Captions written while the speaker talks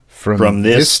From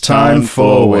this time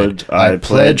forward, I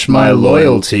pledge my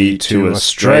loyalty to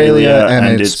Australia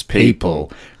and its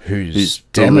people, whose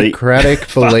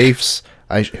democratic beliefs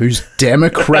I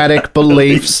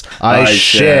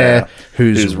share,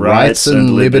 whose rights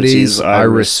and liberties I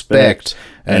respect,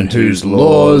 and whose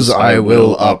laws I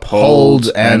will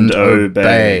uphold and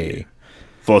obey.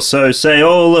 For so say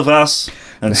all of us,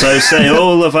 and so say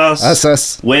all of us.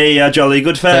 Us. We are jolly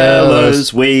good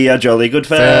fellows. We are jolly good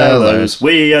fellows.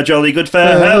 We are jolly good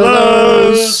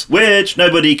fellows, which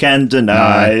nobody can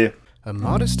deny. A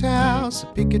modest house, a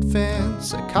picket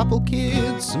fence, a couple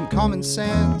kids, some common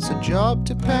sense, a job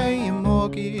to pay your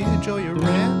mortgage or your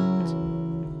rent.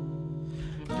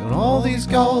 And all these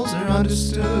goals are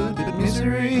understood, but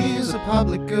misery is a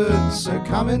public good, so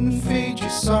come and feed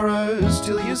your sorrows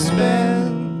till you're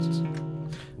spent.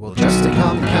 Well, just to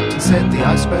come, Captain said, the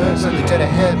icebergs are the dead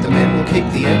ahead, the men will keep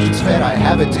the engines fed, I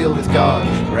have a deal with God.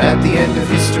 We're at the end of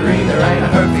history, there ain't a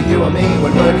hope for you or me,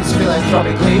 when workers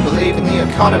philanthropically believe in the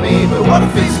economy. But what a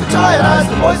feast for tired eyes,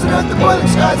 the poison earth, the boiling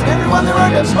skies, and everyone their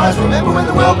own damn spies. Remember when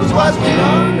the world was wise? Well,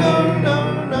 no.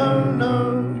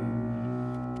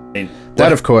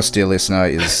 That, of course, dear listener,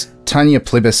 is Tanya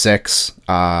Plibersek's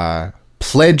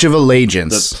Pledge of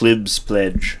Allegiance. The Plibs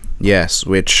Pledge. Yes,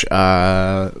 which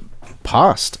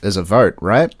passed as a vote,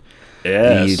 right?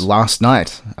 Yes. Last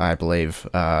night, I believe.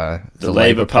 The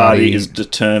Labour Party is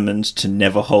determined to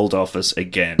never hold office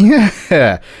again.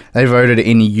 Yeah, they voted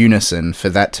in unison for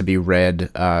that to be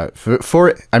read. For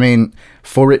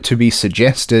it to be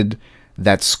suggested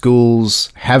that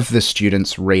schools have the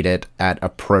students read it at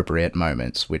appropriate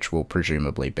moments, which will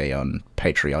presumably be on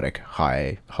patriotic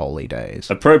high holy days.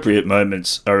 Appropriate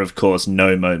moments are, of course,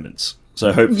 no moments.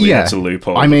 So hopefully that's a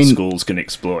loophole that schools can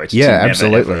exploit. Yeah,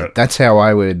 absolutely. That's how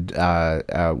I would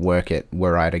work it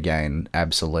were I to gain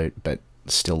absolute, but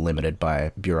still limited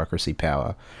by bureaucracy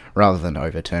power. Rather than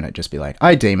overturn it, just be like,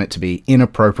 I deem it to be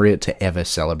inappropriate to ever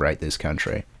celebrate this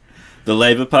country. The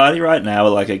Labour Party right now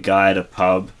are like a guy at a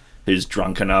pub who's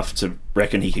drunk enough to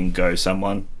reckon he can go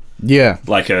someone. Yeah.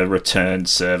 Like a returned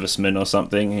serviceman or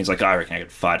something. He's like, I reckon I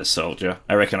could fight a soldier.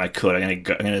 I reckon I could. I'm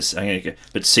gonna go.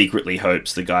 But secretly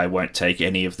hopes the guy won't take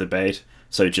any of the bait.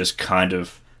 So just kind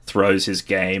of throws his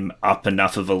game up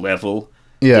enough of a level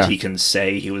that he can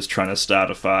say he was trying to start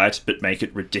a fight, but make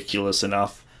it ridiculous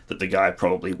enough that the guy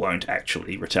probably won't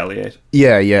actually retaliate.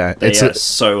 Yeah. They are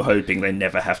so hoping they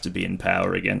never have to be in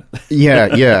power again.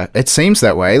 Yeah. It seems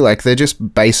that way. Like, they're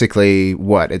just basically,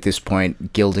 at this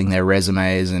point, gilding their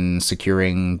resumes and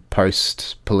securing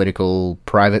post-political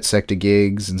private sector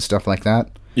gigs and stuff like that.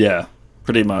 Yeah,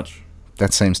 pretty much.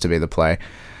 That seems to be the play.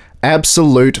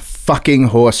 Absolute fucking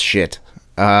horse shit.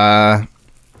 So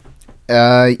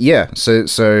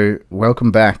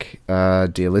welcome back,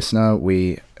 dear listener.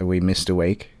 We missed a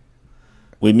week.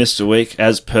 We missed a week,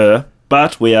 as per,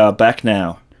 but we are back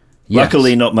now. Yes.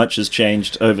 Luckily, not much has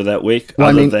changed over that week,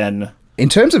 than... In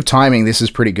terms of timing, this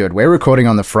is pretty good. We're recording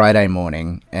on the Friday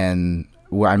morning, and,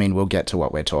 we'll get to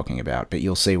what we're talking about, but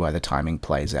you'll see why the timing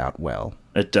plays out well.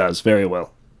 It does, very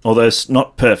well. Although,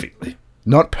 not perfectly.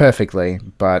 Not perfectly,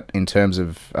 but in terms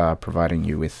of providing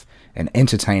you with an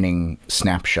entertaining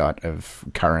snapshot of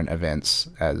current events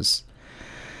it's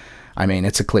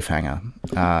a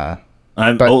cliffhanger.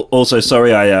 I'm also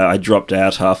sorry I dropped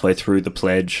out halfway through the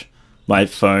pledge. My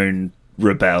phone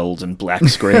rebelled and black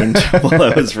screened while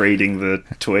I was reading the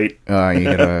tweet. Oh, you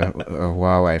got a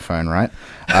Huawei phone, right?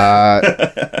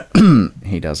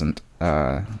 He doesn't.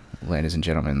 Ladies and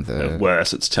gentlemen,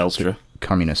 worse, it's Telstra.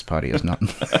 Communist Party is not...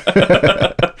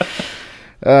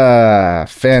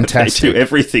 fantastic. They do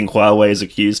everything Huawei is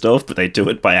accused of, but they do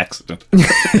it by accident.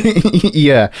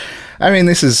 Yeah.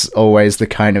 This is always the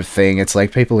kind of thing. It's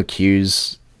like people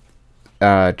accuse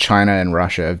China and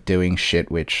Russia of doing shit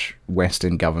which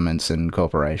Western governments and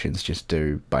corporations just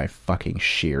do by fucking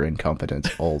sheer incompetence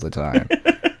all the time.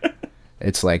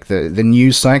 It's like the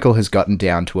news cycle has gotten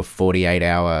down to a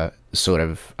 48-hour sort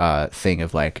of thing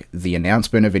of like the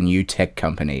announcement of a new tech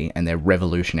company and their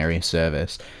revolutionary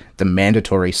service, the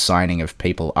mandatory signing of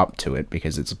people up to it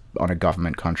because it's on a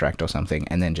government contract or something,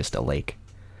 and then just a leak.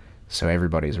 So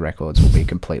everybody's records will be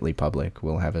completely public.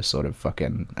 We'll have a sort of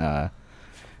fucking a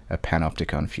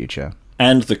panopticon future.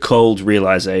 And the cold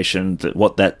realization that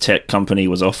what that tech company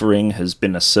was offering has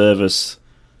been a service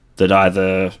that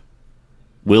either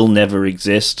will never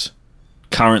exist,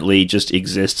 currently just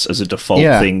exists as a default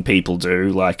thing people do,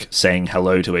 like saying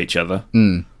hello to each other,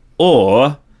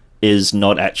 or is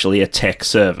not actually a tech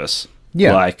service,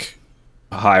 like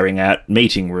hiring out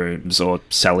meeting rooms or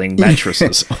selling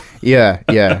mattresses. Yeah.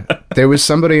 There was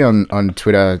somebody on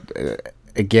Twitter,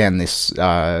 again, this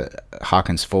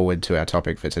harkens forward to our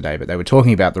topic for today, but they were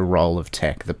talking about the role of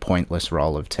tech, the pointless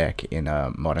role of tech in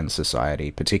modern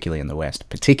society, particularly in the West,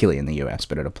 particularly in the US,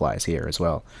 but it applies here as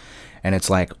well. And it's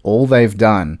like all they've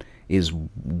done is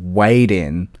wade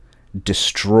in,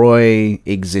 destroy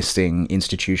existing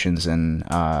institutions and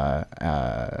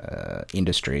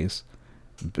industries,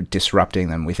 disrupting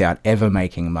them without ever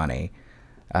making money.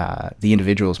 The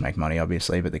individuals make money,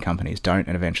 obviously, but the companies don't,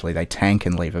 and eventually they tank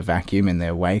and leave a vacuum in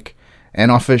their wake and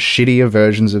offer shittier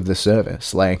versions of the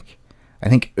service. Like, I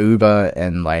think Uber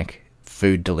and, like,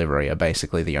 food delivery are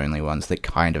basically the only ones that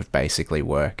kind of basically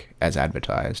work as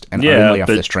advertised, and only off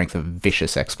the strength of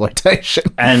vicious exploitation.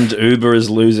 And Uber is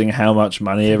losing how much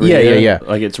money every year? Yeah.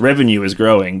 Like, its revenue is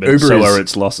growing, but so are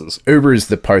its losses. Uber is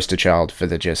the poster child for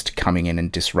the just coming in and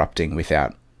disrupting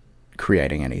without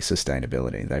creating any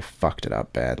sustainability. They fucked it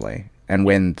up badly. And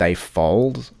when they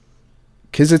fold,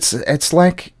 because it's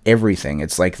like everything.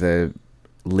 It's like the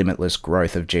limitless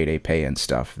growth of GDP and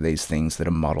stuff. These things that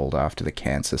are modeled after the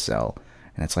cancer cell.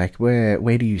 And it's like, where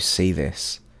do you see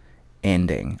this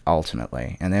ending,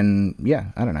 ultimately? And then,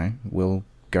 I don't know, we'll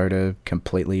go to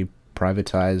completely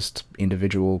privatized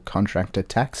individual contractor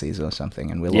taxis or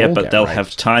something, and we'll all but get they'll raped.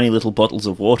 have tiny little bottles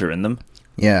of water in them.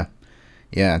 Yeah,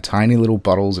 tiny little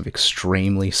bottles of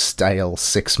extremely stale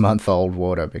 6-month-old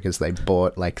water because they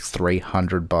bought like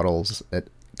 300 bottles at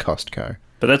Costco.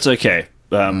 But that's okay.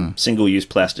 Single-use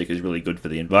plastic is really good for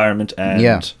the environment,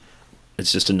 and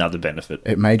it's just another benefit.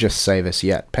 It may just save us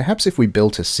yet. Perhaps if we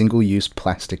built a single-use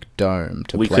plastic dome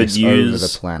to place could over use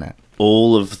the planet.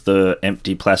 All of the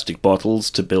empty plastic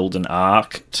bottles to build an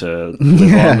ark to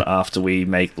live on after we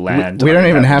make land. We don't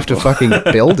even have to fucking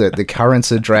build it. The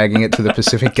currents are dragging it to the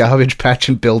Pacific garbage patch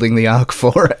and building the ark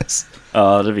for us.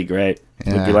 Oh, that'd be great.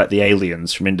 Yeah. It'd be like the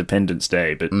aliens from Independence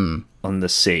Day, but on the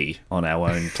sea, on our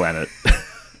own planet.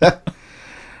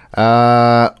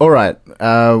 All right.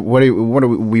 What do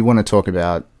we want to talk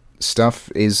about?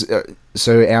 Stuff is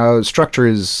so our structure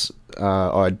is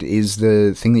odd. Is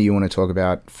the thing that you want to talk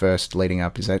about first, leading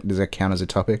up? Does that count as a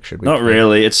topic? Should we? Not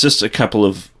really. It's just a couple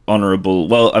of honourable.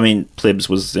 Well, I mean, plebs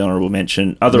was the honourable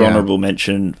mention. Other honourable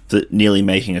mention that nearly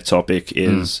making a topic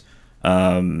is.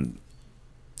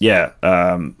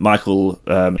 Michael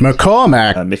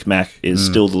McCormack. Mick Mac is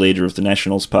still the leader of the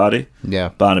Nationals Party. Yeah.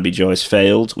 Barnaby Joyce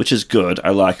failed, which is good. I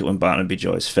like it when Barnaby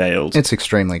Joyce failed. It's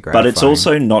extremely gratifying. But it's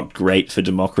also not great for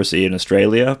democracy in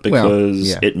Australia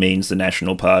because it means the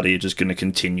National Party are just going to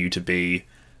continue to be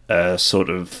a sort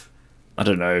of, I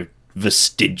don't know,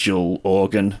 vestigial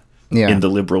organ in the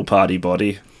Liberal Party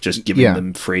body, just giving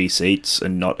them free seats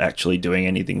and not actually doing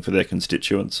anything for their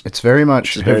constituents. It's very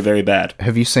much... It's very, very bad.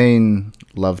 Have you seen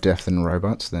Love, Death and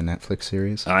Robots, the Netflix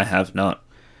series? I have not.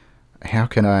 How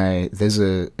can I...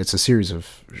 It's a series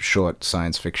of short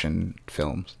science fiction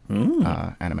films,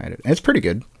 animated. It's pretty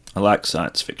good. I like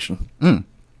science fiction. I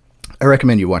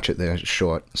recommend you watch it. They're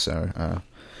short,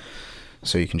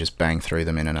 so you can just bang through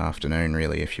them in an afternoon,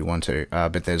 really, if you want to.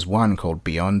 But there's one called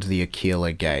Beyond the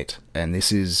Aquila Gate, and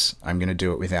this is... I'm going to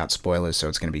do it without spoilers, so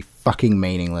it's going to be fucking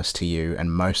meaningless to you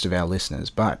and most of our listeners.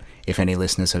 But if any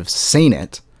listeners have seen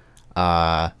it,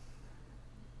 the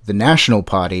National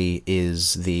Party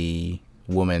is the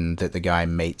woman that the guy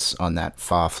meets on that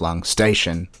far-flung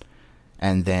station,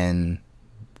 and then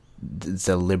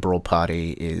the Liberal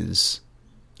Party is...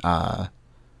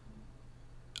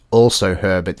 also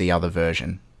her, but the other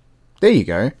version. There you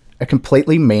go. A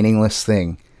completely meaningless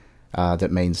thing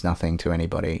that means nothing to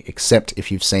anybody, except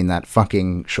if you've seen that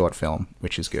fucking short film,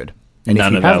 which is good. And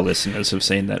none of our listeners have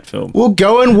seen that film. Well,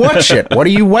 go and watch it. What are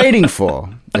you waiting for?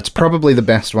 It's probably the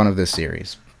best one of the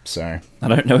series. So I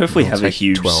don't know if we have a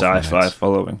huge 12 sci-fi minutes.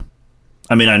 following.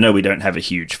 I mean, I know we don't have a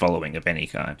huge following of any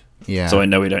kind. Yeah. So I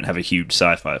know we don't have a huge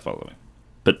sci-fi following.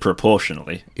 But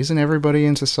proportionally. Isn't everybody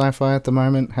into sci-fi at the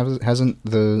moment? Hasn't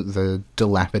the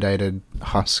dilapidated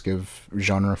husk of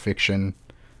genre fiction,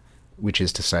 which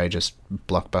is to say just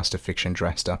blockbuster fiction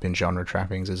dressed up in genre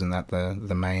trappings, isn't that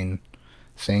the main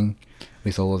thing?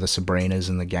 With all of the Sabrinas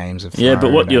and the Games of Thrones. Yeah,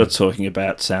 but what you're talking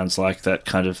about sounds like that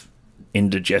kind of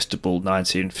indigestible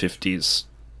 1950s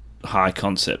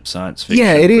high-concept science fiction.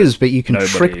 Yeah, it is, but you can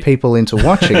trick people into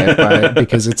watching it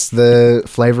because it's the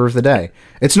flavour of the day.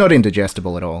 It's not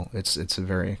indigestible at all. It's a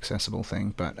very accessible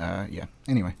thing, but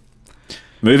anyway.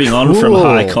 Moving on from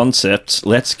high concepts,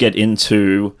 let's get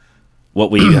into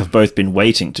what we have both been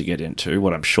waiting to get into,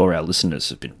 what I'm sure our listeners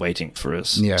have been waiting for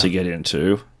us to get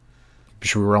into.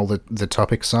 Should we roll the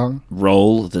topic song?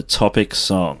 Roll the topic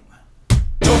song.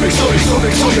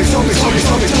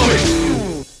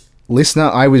 Listener,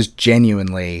 I was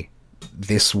genuinely,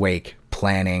 this week,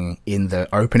 planning in the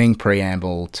opening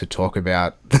preamble to talk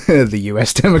about the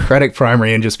US Democratic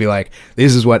primary and just be like,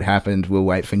 this is what happened, we'll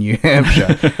wait for New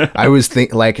Hampshire.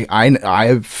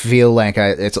 I feel like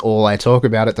it's all I talk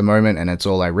about at the moment, and it's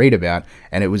all I read about,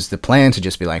 and it was the plan to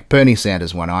just be like, Bernie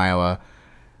Sanders won Iowa,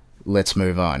 let's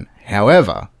move on.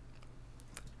 However...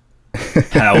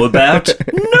 How about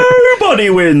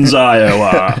nobody wins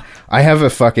Iowa?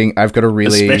 I've got a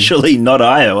really... Especially not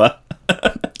Iowa.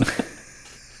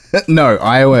 No,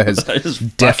 Iowa has Those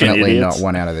fucking definitely idiots. not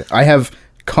won out of it. I have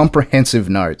comprehensive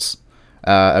notes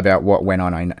about what went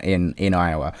on in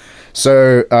Iowa.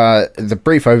 So, the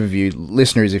brief overview,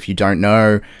 listeners, if you don't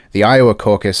know, the Iowa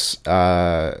caucus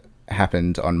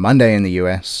happened on Monday in the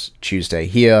US, Tuesday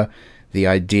here. The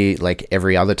idea, like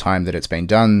every other time that it's been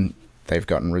done, they've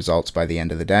gotten results by the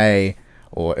end of the day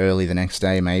or early the next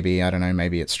day, maybe. I don't know,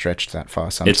 maybe it's stretched that far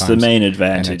sometimes. It's the main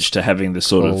advantage to having the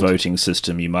sort of voting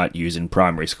system you might use in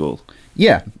primary school.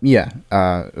 Yeah.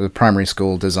 The primary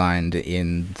school designed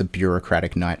in the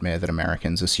bureaucratic nightmare that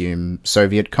Americans assume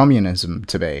Soviet communism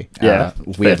to be. Yeah,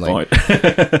 weirdly.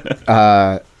 fair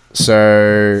point.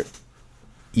 So,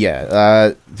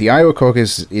 the Iowa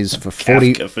caucus is for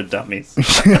 40... Kafka for dummies.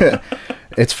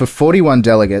 It's for 41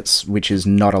 delegates, which is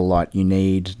not a lot. You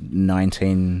need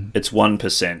 19... It's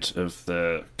 1% of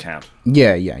the count.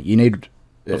 Yeah, you need...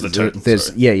 Of the total, there's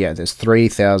sorry. there's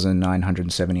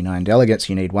 3,979 delegates.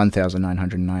 You need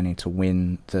 1,990 to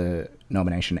win the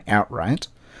nomination outright.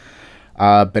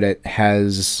 But it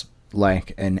has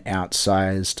like an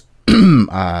outsized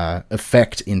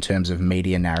effect in terms of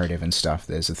media narrative and stuff.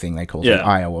 There's a thing they call the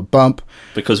Iowa bump.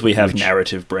 Because we have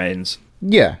narrative brains.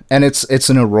 Yeah, and it's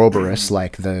an Ouroboros,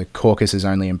 like the caucus is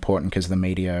only important because the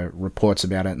media reports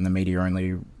about it, and the media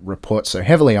only reports so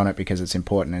heavily on it because it's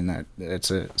important and that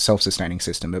it's a self-sustaining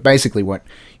system. But basically what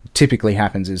typically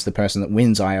happens is the person that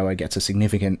wins Iowa gets a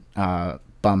significant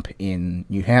bump in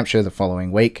New Hampshire the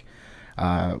following week,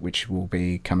 which will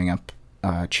be coming up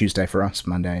Tuesday for us,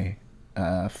 Monday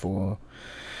for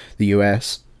the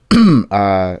US.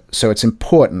 So it's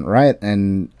important, right?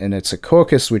 And it's a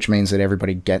caucus, which means that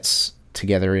everybody gets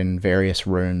together in various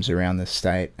rooms around the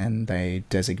state and they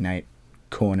designate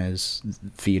corners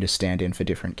for you to stand in for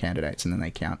different candidates, and then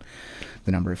they count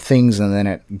the number of things, and then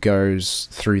it goes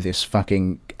through this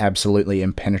fucking absolutely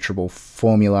impenetrable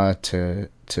formula to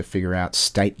figure out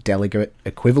state delegate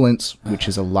equivalents, which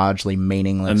is a largely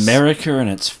meaningless... America and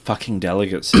its fucking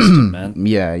delegate system, man.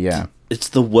 Yeah. It's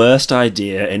the worst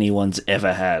idea anyone's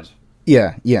ever had.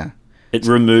 Yeah. It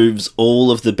removes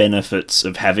all of the benefits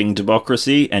of having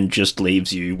democracy and just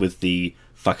leaves you with the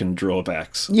fucking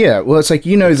drawbacks. Yeah, well, it's like,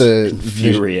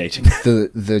 Infuriating.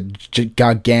 the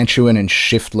gargantuan and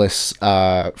shiftless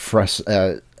apparatus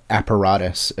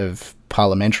of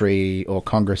parliamentary or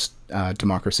Congress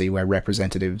democracy where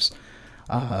representatives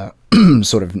are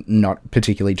sort of not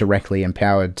particularly directly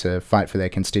empowered to fight for their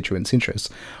constituents' interests.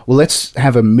 Well, let's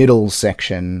have a middle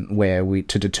section where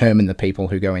to determine the people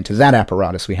who go into that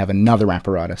apparatus, we have another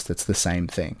apparatus that's the same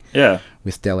thing. Yeah.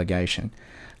 With delegation.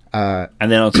 And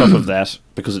then on top of that,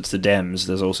 because it's the Dems,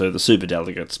 there's also the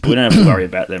superdelegates. But we don't have to worry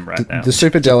about them right now. The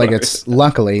superdelegates,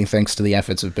 luckily, thanks to the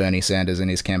efforts of Bernie Sanders in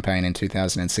his campaign in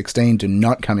 2016, do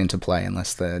not come into play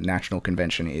unless the National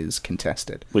Convention is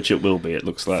contested. Which it will be, it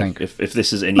looks like, if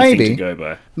this is anything to go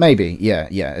by. Maybe, yeah,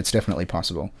 it's definitely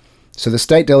possible. So the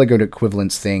state delegate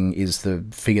equivalence thing is the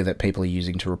figure that people are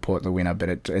using to report the winner,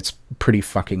 but it's pretty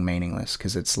fucking meaningless,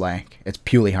 because it's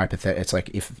purely hypothetical. It's like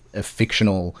if a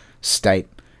fictional state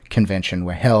convention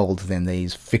were held, then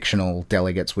these fictional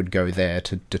delegates would go there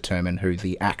to determine who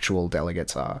the actual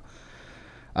delegates are.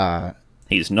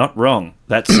 He's not wrong.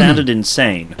 That sounded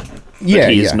insane. But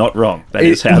he is not wrong. That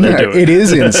is how they do it. It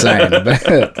is insane,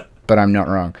 but I'm not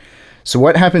wrong. So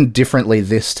what happened differently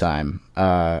this time,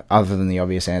 other than the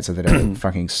obvious answer that a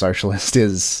fucking socialist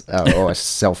is, or a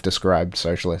self-described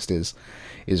socialist is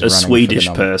a Swedish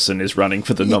person is running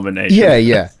for the nomination.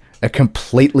 Yeah. A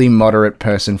completely moderate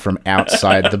person from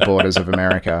outside the borders of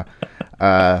America.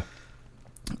 The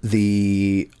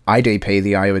IDP,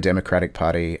 the Iowa Democratic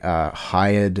Party,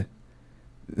 hired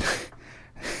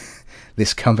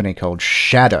this company called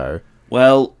Shadow.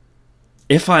 Well,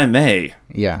 if I may,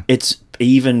 yeah, it's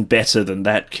even better than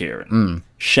that, Kieran.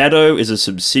 Shadow is a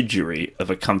subsidiary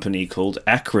of a company called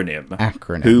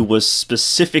Acronym, who was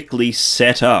specifically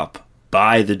set up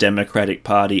by the Democratic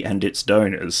Party and its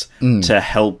donors to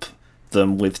help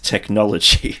them with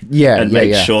technology and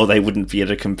make sure they wouldn't be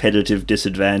at a competitive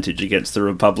disadvantage against the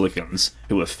Republicans,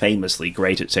 who are famously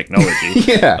great at technology. It's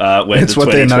when the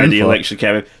what they're known 2020 for. election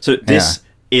came. So this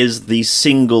is the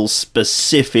single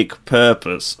specific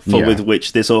purpose for with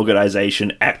which this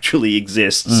organization actually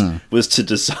exists was to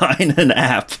design an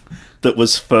app that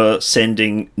was for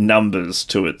sending numbers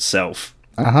to itself.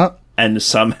 And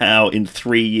somehow in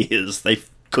 3 years they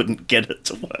couldn't get it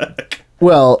to work.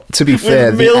 Well, to be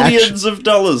fair, with millions of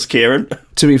dollars, Kieran.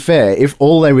 To be fair, if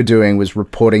all they were doing was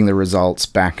reporting the results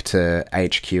back to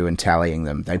HQ and tallying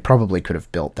them, they probably could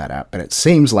have built that app. But it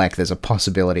seems like there's a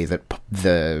possibility that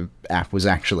the app was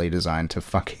actually designed to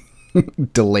fucking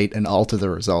delete and alter the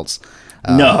results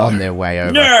on their way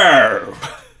over. No!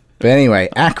 But anyway,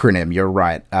 Acronym, you're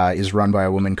right, is run by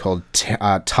a woman called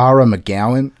Tara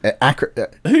McGowan.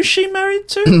 Who's she married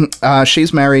to?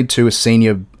 She's married to a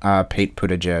senior Pete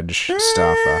Buttigieg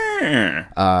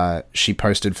staffer. She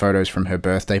posted photos from her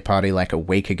birthday party like a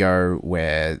week ago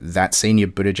where that senior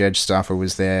Buttigieg staffer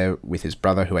was there with his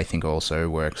brother, who I think also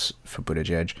works for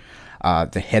Buttigieg.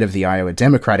 The head of the Iowa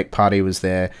Democratic Party was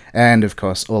there. And, of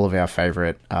course, all of our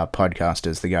favorite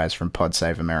podcasters, the guys from Pod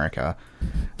Save America.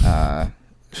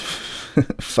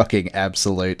 Fucking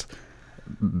absolute.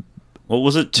 What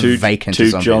was it? Two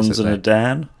Johns and a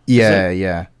Dan?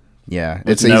 Yeah.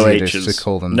 It's no easy H's. to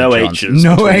call them no the Johns. H's.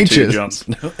 No between H's. two Johns.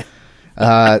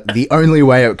 The only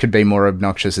way it could be more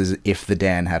obnoxious is if the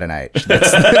Dan had an H.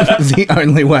 That's the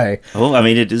only way. Well, I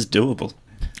mean, it is doable.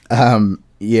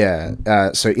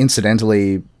 So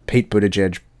incidentally, Pete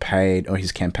Buttigieg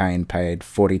his campaign paid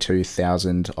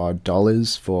 $42,000 odd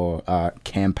for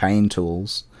campaign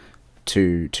tools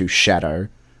to Shadow,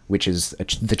 which is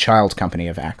the child company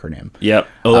of Acronym. Yep.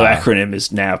 Although Acronym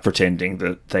is now pretending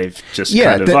that they've just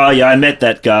I met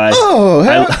that guy. Oh,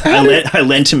 I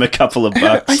lent him a couple of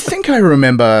bucks. I think I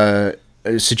remember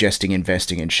suggesting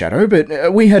investing in Shadow,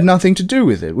 but we had nothing to do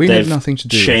with it. They've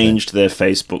changed their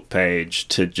Facebook page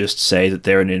to just say that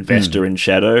they're an investor in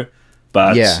Shadow,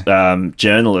 but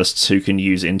journalists who can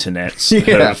use internets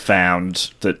have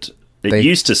found that it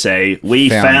used to say, we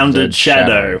founded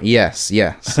Shadow. Yes.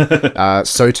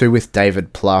 So too with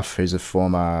David Plouffe, who's a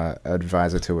former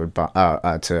advisor to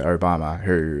Obama,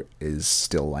 who is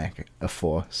still like a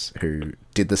force, who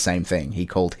did the same thing. He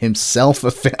called himself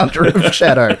a founder of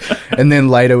Shadow, and then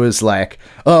later was like,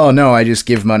 oh no, I just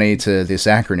give money to this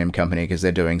Acronym company because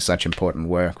they're doing such important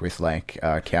work with like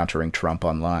countering Trump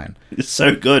online. It's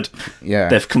so good. Yeah.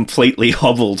 They've completely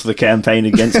hobbled the campaign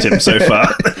against him so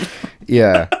far.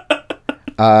 Yeah.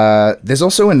 There's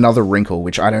also another wrinkle,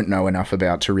 which I don't know enough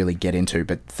about to really get into,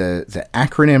 but the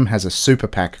Acronym has a super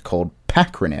PAC called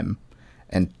Pacronym,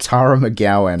 and Tara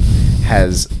McGowan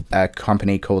has a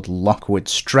company called Lockwood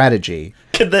Strategy.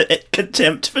 Can the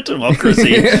contempt for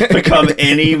democracy become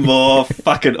any more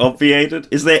fucking obviated?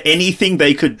 Is there anything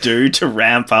they could do to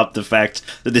ramp up the fact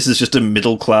that this is just a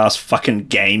middle-class fucking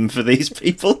game for these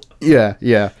people?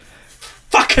 Yeah.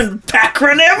 Fucking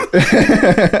Pacronym?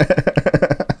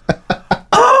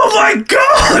 Oh my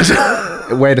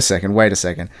god! Wait a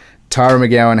second. Tara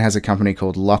McGowan has a company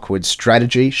called Lockwood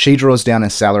Strategy. She draws down a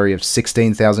salary of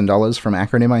 $16,000 from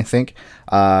Acronym, I think.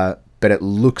 But it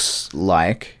looks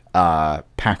like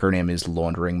Pacronym is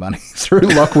laundering money through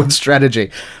Lockwood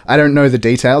Strategy. I don't know the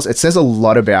details. It says a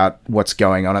lot about what's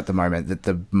going on at the moment, that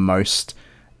the most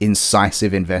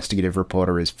incisive investigative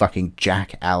reporter is fucking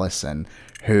Jack Allison,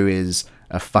 who is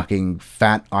a fucking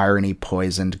fat,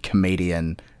 irony-poisoned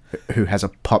comedian who has a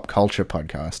pop culture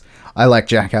podcast. I like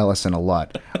Jack Allison a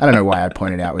lot. I don't know why I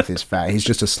pointed out with his fat. He's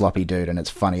just a sloppy dude, and it's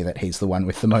funny that he's the one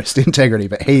with the most integrity,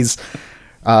 but he's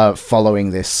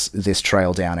following this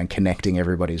trail down and connecting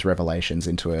everybody's revelations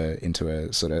into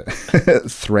a sort of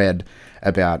thread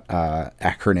about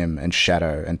Acronym and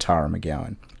Shadow and Tara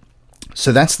McGowan.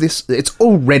 So that's this. It's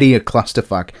already a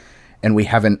clusterfuck,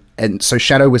 and so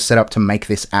Shadow was set up to make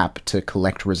this app to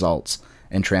collect results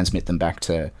and transmit them back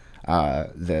to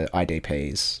the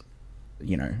IDP's,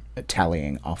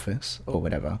 tallying office or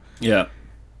whatever. Yeah.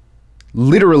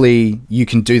 Literally, you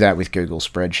can do that with Google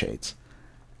Spreadsheets.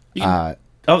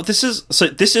 This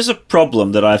is a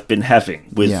problem that I've been having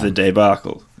with the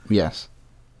debacle. Yes.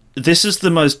 This is the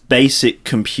most basic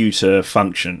computer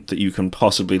function that you can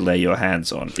possibly lay your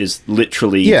hands on, is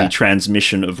literally the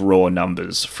transmission of raw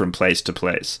numbers from place to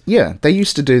place. Yeah, they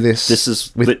used to do this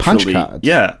with punch cards.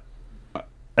 Yeah.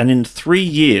 And in 3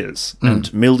 years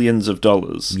and millions of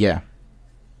dollars. Yeah.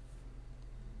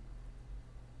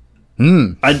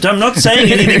 I'm not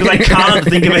saying anything because I can't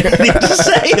think of anything to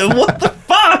say. What the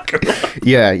fuck?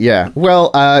 Yeah.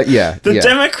 Well, The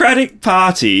Democratic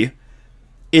Party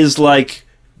is like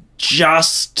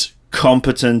just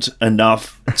competent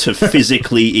enough to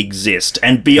physically exist.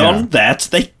 And beyond that,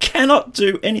 they cannot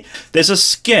do any... There's a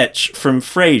sketch from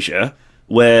Frasier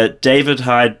where David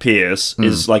Hyde Pierce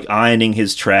is like ironing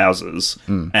his trousers,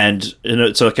 and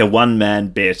it's like a one-man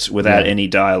bit without any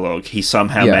dialogue. He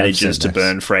somehow Yeah, I've manages seen to this.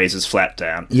 burn Fraser's flat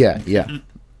down. Yeah.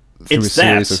 Through It's a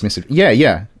series that. of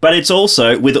yeah. But it's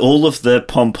also with all of the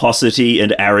pomposity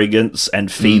and arrogance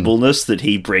and feebleness that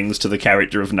he brings to the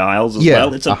character of Niles as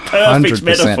well. It's a perfect 100%,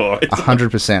 metaphor.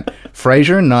 100%.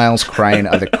 Fraser and Niles Crane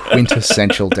are the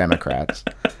quintessential Democrats.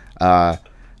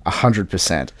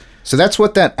 100%. So that's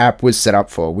what that app was set up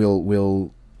for.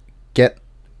 We'll get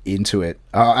into it.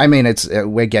 I mean, it's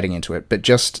we're getting into it, but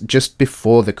just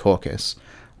before the caucus,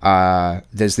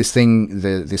 there's this thing,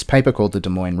 this paper called the Des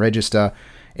Moines Register.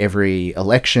 Every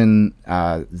election,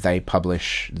 they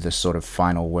publish the sort of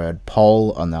final word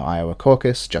poll on the Iowa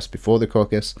caucus just before the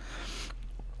caucus.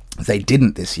 They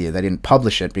didn't this year. They didn't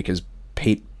publish it because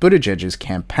Pete Buttigieg's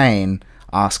campaign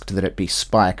asked that it be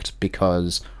spiked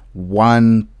because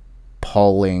one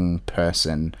polling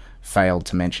person failed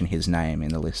to mention his name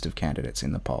in the list of candidates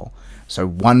in the poll. So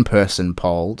one person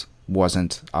polled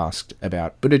wasn't asked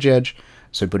about Buttigieg,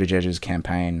 so Buttigieg's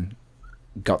campaign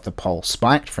got the poll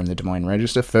spiked from the Des Moines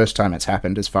Register. First time it's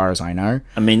happened, as far as I know.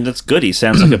 I mean, that's good. He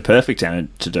sounds like a perfect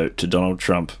antidote to Donald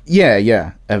Trump.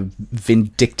 Yeah. A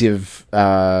vindictive,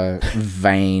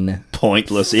 vain,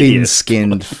 Pointless idiot.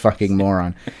 thin-skinned fucking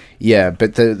moron. Yeah,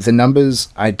 but the numbers,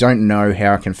 I don't know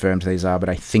how confirmed these are, but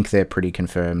I think they're pretty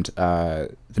confirmed. The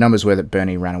numbers were that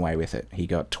Bernie ran away with it. He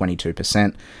got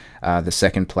 22%. The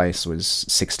second place was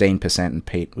 16%, and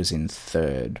Pete was in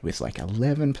third with like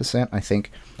 11%, I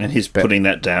think. And he's putting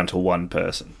that down to one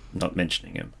person, not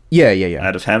mentioning him. Yeah.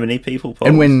 Out of how many people polled?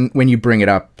 And when you bring it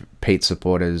up, Pete's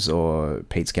supporters or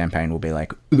Pete's campaign will be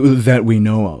like, that we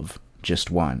know of,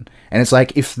 just one. And it's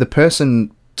like, if the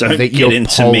person Don't that get you're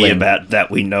into polling, me about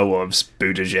that we know of's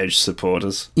Buttigieg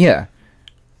supporters. Yeah.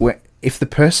 If the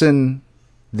person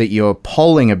that you're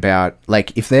polling about,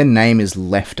 like, if their name is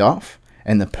left off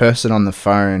and the person on the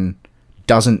phone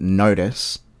doesn't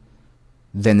notice,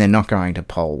 then they're not going to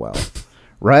poll well.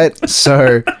 Right?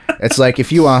 So it's like,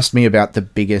 if you asked me about the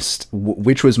biggest,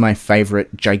 which was my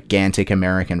favorite gigantic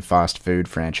American fast food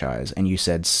franchise, and you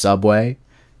said Subway,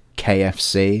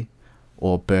 KFC,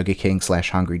 or Burger King /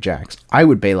 Hungry Jack's, I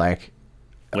would be like,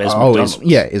 Where's McDonald's?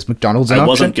 is McDonald's an I option?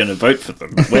 wasn't going to vote for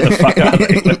them. Where the fuck are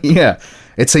they? Yeah.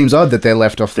 It seems odd that they're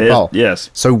left off the poll. Yes.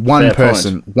 So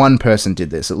Fair one person did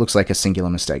this. It looks like a singular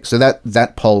mistake. So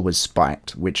that poll was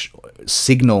spiked, which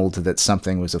signaled that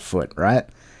something was afoot, right?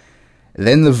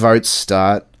 Then the votes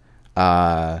start.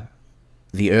 The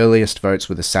earliest votes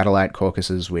were the satellite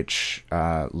caucuses, which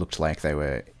looked like they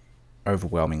were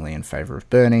overwhelmingly in favor of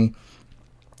Bernie.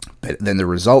 But then the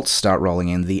results start rolling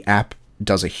in. The app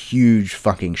does a huge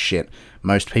fucking shit.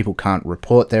 Most people can't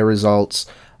report their results.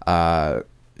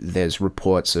 There's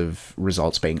reports of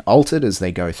results being altered as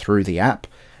they go through the app.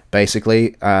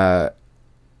 Basically,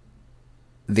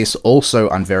 this also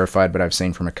unverified, but I've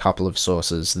seen from a couple of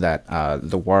sources that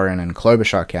the Warren and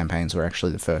Klobuchar campaigns were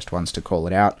actually the first ones to call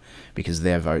it out because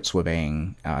their votes were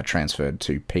being transferred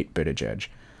to Pete Buttigieg.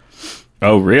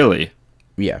 Oh, really?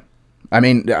 Yeah. I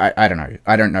mean, I don't know.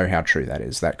 I don't know how true that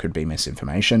is. That could be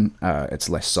misinformation. It's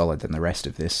less solid than the rest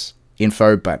of this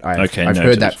info, but I've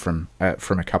heard that from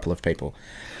a couple of people.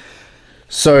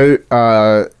 So,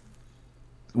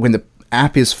 when the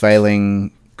app is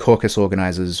failing, caucus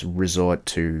organizers resort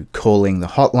to calling the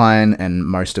hotline, and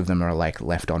most of them are like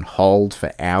left on hold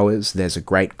for hours. There's a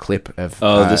great clip of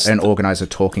an organizer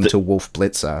talking to Wolf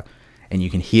Blitzer, and you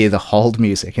can hear the hold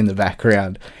music in the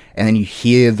background, and then you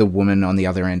hear the woman on the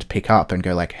other end pick up and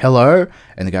go like, hello,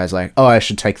 and the guy's like, oh, I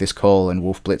should take this call, and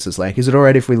Wolf Blitzer's like, is it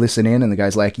alright if we listen in? And the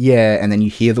guy's like, yeah, and then you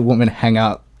hear the woman hang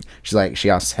up. She's like, she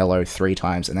asks hello 3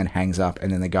 times and then hangs up,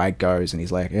 and then the guy goes and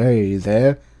he's like, hey, are you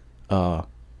there? Oh,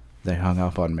 they hung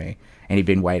up on me. And he'd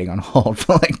been waiting on hold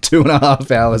for like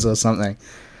 2.5 hours or something.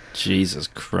 Jesus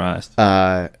Christ.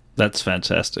 That's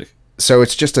fantastic. So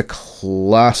it's just a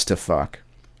clusterfuck.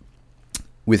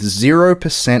 With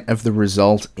 0% of the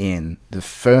result in, the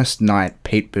first night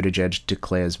Pete Buttigieg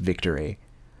declares victory.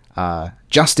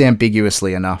 Just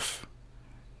ambiguously enough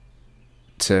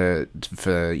for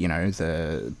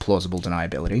the plausible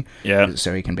deniability. Yeah.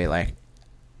 So he can be like,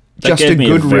 That just gave a me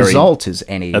good result is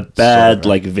any... A bad,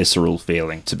 visceral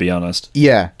feeling, to be honest.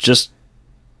 Yeah. Just,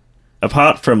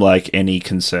 apart from, any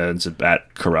concerns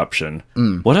about corruption,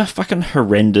 what a fucking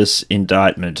horrendous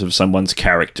indictment of someone's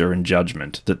character and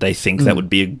judgment that they think that would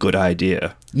be a good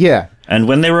idea. Yeah. And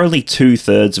when there were only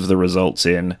 2/3 of the results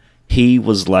in, he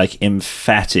was,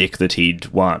 emphatic that he'd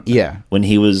won. Yeah. When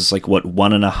he was,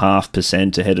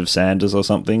 1.5% ahead of Sanders or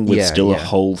something, with still a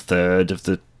whole third of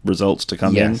the results to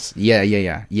come in. Yes.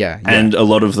 Yeah. And a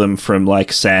lot of them from,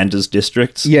 like, Sanders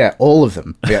districts. Yeah, all of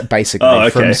them, basically, Oh,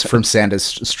 okay. from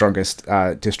Sanders' strongest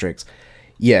districts.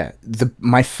 Yeah,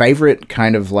 my favorite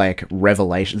kind of, like,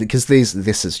 revelation, because this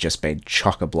has just been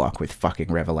chock-a-block with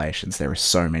fucking revelations. There are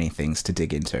so many things to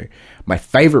dig into. My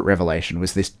favorite revelation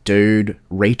was this dude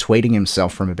retweeting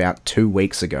himself from about 2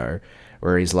 weeks ago,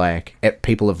 where he's like,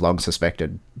 people have long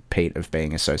suspected Pete of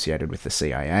being associated with the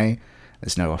CIA.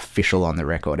 There's no official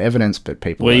on-the-record evidence, but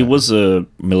people... Well, he was a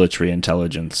military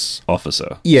intelligence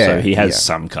officer. Yeah, So he has yeah.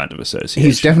 some kind of association.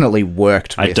 He's definitely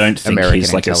worked with I don't think American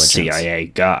he's like a intelligence. CIA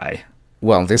guy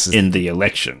Well, this is... in the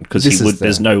election, because This is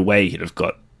there's no way he'd have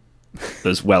got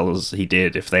as well as he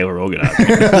did if they were organizing.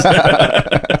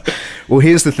 Well,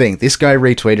 here's the thing. This guy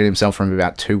retweeted himself from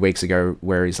about 2 weeks ago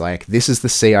where he's like, this is the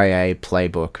CIA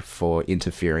playbook for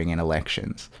interfering in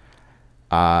elections.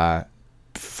 You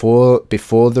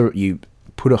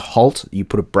put a halt, you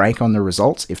put a break on the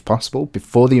results, if possible.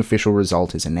 Before the official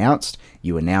result is announced,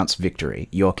 you announce victory.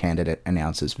 Your candidate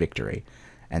announces victory.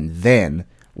 And then,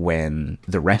 when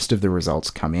the rest of the results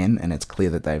come in and it's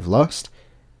clear that they've lost,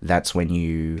 that's when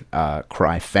you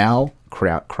cry foul,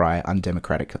 cry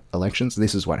undemocratic elections.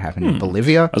 This is what happened in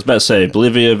Bolivia. I was about to say,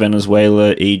 Bolivia,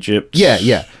 Venezuela, Egypt.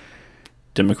 Yeah.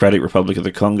 Democratic Republic of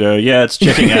the Congo. Yeah, it's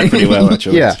checking out pretty well,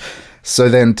 actually. Yeah. So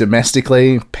then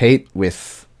domestically, Pete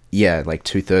with... Yeah, like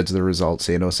 2/3 of the results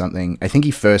in or something. I think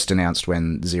he first announced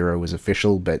when zero was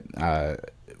official, but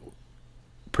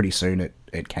pretty soon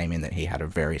it came in that he had a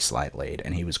very slight lead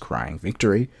and he was crying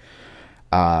victory.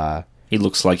 He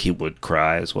looks like he would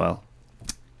cry as well.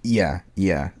 Yeah.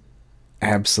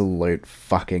 Absolute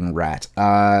fucking rat.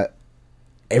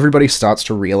 Everybody starts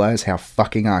to realize how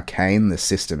fucking arcane the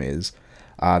system is.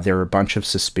 There are a bunch of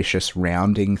suspicious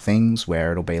rounding things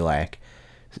where it'll be like,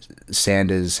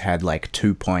 Sanders had like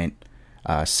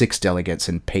 2.6 delegates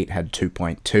and Pete had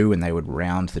 2.2, and they would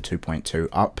round the 2.2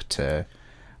 up to...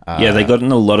 yeah, they got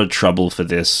in a lot of trouble for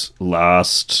this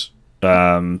last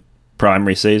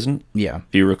primary season. Yeah.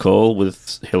 If you recall,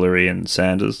 with Hillary and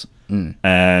Sanders.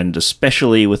 And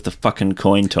especially with the fucking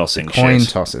coin tossing Coin shit,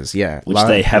 tosses, yeah. which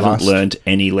they haven't learned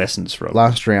any lessons from.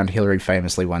 Last round, Hillary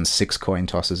famously won 6 coin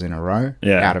tosses in a row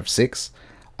out of 6.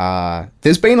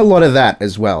 There's been a lot of that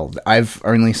as well. I've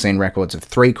only seen records of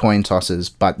 3 coin tosses,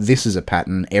 but this is a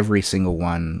pattern. Every single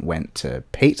one went to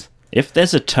Pete. If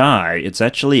there's a tie, it's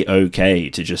actually okay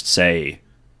to just say,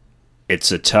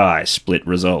 it's a tie, split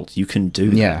result. You can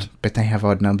do that. But they have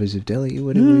odd numbers of delegates.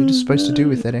 What are you supposed to do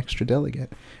with that extra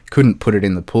delegate? Couldn't put it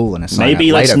in the pool and assign Maybe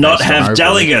it let's later not based on have overall.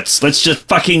 delegates. Let's just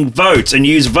fucking vote and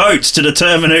use votes to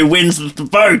determine who wins the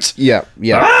vote. Yeah.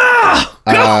 Ah!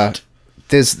 God!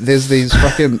 There's these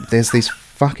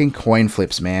fucking coin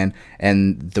flips, man.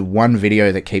 And the one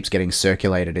video that keeps getting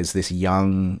circulated is this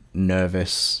young,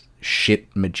 nervous shit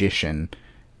magician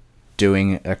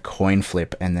doing a coin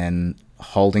flip and then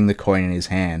holding the coin in his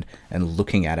hand and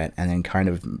looking at it and then kind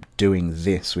of doing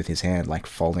this with his hand, like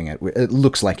folding it. It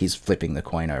looks like he's flipping the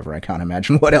coin over. I can't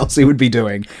imagine what else he would be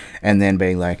doing. And then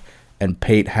being like, and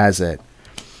Pete has it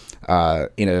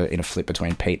in a flip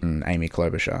between Pete and Amy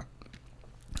Klobuchar.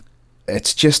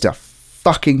 It's just a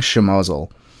fucking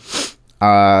schmozzle.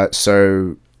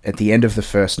 So at the end of the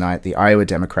first night, the Iowa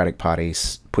Democratic Party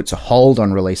puts a hold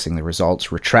on releasing the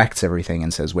results, retracts everything,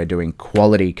 and says, we're doing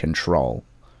quality control.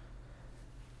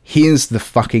 Here's the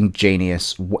fucking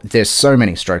genius. There's so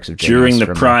many strokes of genius. During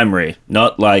the primary,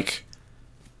 not like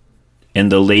in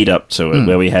the lead up to it,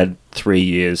 where we had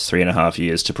 3.5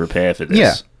 years to prepare for this.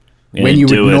 Yeah. When you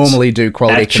would normally do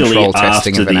quality control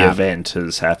testing after of an the app. event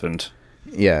has happened.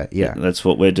 Yeah. That's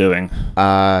what we're doing.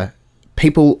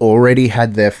 People already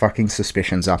had their fucking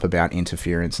suspicions up about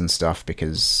interference and stuff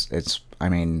because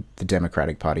the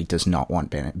Democratic Party does not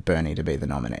want Bernie to be the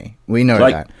nominee. We know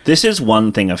that. This is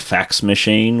one thing a fax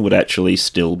machine would actually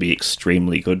still be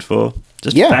extremely good for.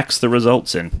 Just fax the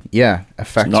results in. Yeah, a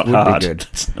fax It's not would hard. be good.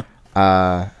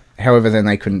 However, then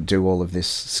they couldn't do all of this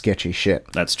sketchy shit.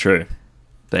 That's true.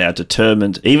 They are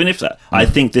determined, even if that... I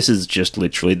think this is just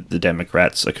literally the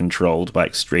Democrats are controlled by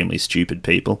extremely stupid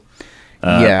people.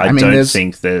 I don't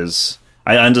think there's...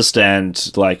 I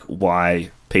understand,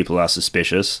 why people are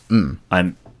suspicious.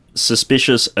 I'm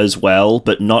suspicious as well,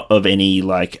 but not of any,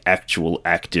 actual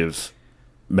active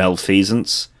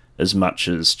malfeasance, as much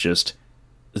as just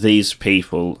these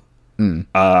people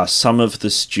are some of the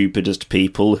stupidest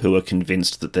people who are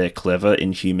convinced that they're clever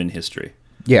in human history.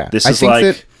 Yeah. This is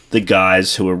like the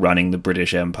guys who were running the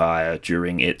British Empire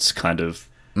during its kind of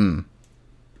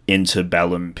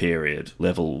interbellum period,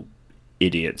 level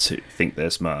idiots who think they're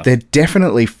smart. They're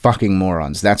definitely fucking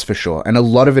morons, that's for sure. And a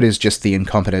lot of it is just the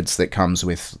incompetence that comes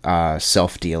with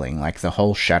self-dealing. Like, the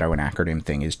whole shadow and acronym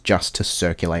thing is just to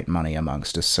circulate money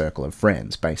amongst a circle of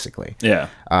friends, basically. Yeah.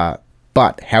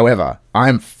 But, however,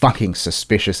 I'm fucking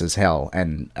suspicious as hell,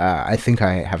 and I think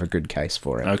I have a good case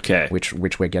for it. Okay. Which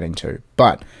we're getting to.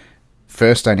 But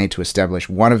first I need to establish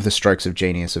one of the strokes of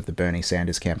genius of the Bernie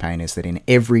Sanders campaign is that in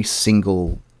every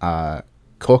single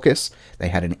caucus, they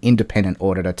had an independent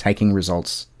auditor taking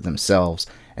results themselves,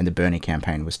 and the Bernie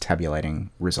campaign was tabulating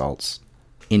results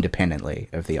independently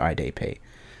of the IDP.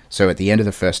 So at the end of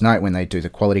the first night, when they do the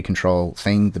quality control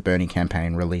thing, the Bernie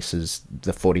campaign releases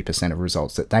the 40% of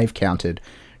results that they've counted,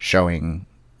 showing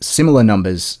similar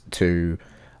numbers to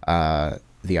the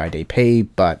IDP,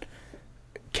 but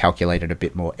calculated a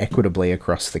bit more equitably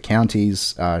across the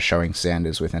counties, showing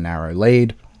Sanders with a narrow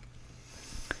lead.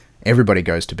 Everybody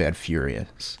goes to bed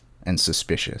furious and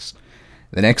suspicious.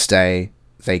 The next day,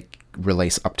 they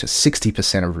release up to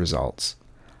 60% of results.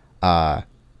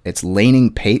 It's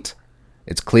leaning Pete.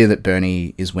 It's clear that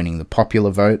Bernie is winning the popular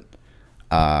vote.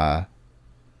 But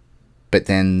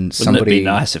then somebody... Wouldn't it be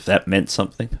nice if that meant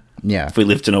something? Yeah. If we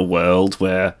lived in a world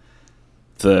where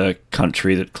the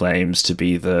country that claims to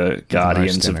be the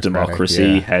guardians of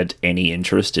democracy had any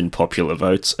interest in popular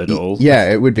votes at all.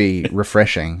 Yeah, it would be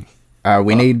refreshing.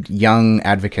 We need young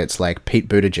advocates like Pete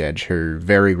Buttigieg, who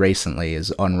very recently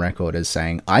is on record as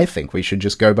saying, I think we should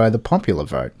just go by the popular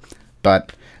vote.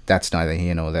 But that's neither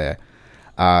here nor there.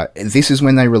 This is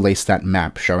when they released that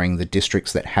map showing the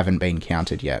districts that haven't been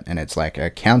counted yet. And it's like a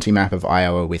county map of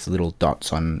Iowa with little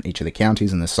dots on each of the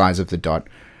counties, and the size of the dot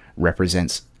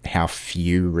represents how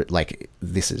few, like,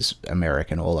 this is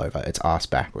American all over. It's arse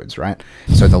backwards, right?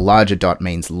 So the larger dot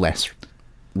means less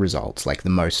results, like the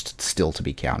most still to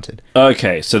be counted.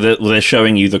 Okay, so they're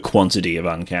showing you the quantity of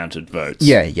uncounted votes.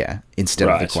 Yeah, instead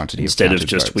of the quantity of counted Instead of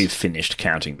just, votes. we've finished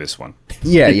counting this one.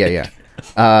 Yeah.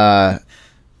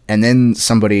 And then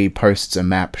somebody posts a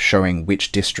map showing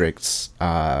which districts,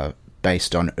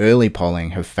 based on early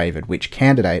polling, have favoured which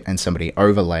candidate, and somebody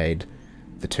overlaid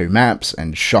the two maps,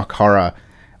 and shock horror,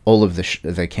 all of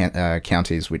the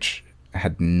counties which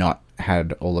had not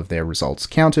had all of their results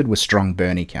counted were strong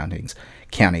Bernie counties,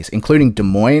 including Des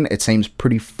Moines. It seems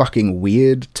pretty fucking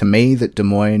weird to me that Des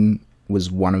Moines was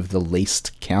one of the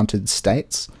least counted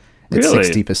states. It's Really?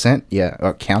 60%, yeah,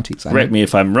 or counties. Correct me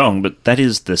if I'm wrong, but that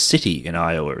is the city in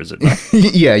Iowa, is it not?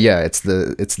 yeah,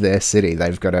 it's their city.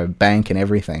 They've got a bank and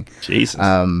everything. Jesus.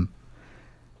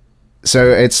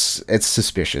 So it's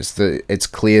suspicious. It's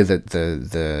clear that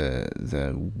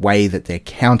the way that they're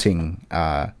counting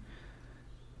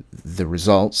the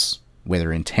results,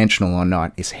 whether intentional or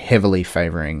not, is heavily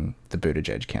favouring the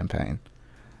Buttigieg campaign.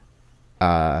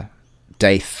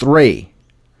 Day 3,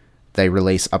 they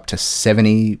release up to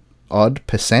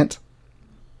 70-odd%.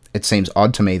 It seems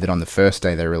odd to me that on the first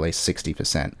day they release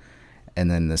 60%,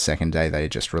 and then the second day they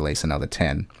just release another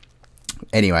 10%.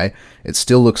 Anyway, it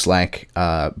still looks like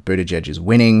Buttigieg is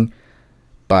winning,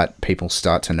 but people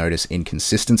start to notice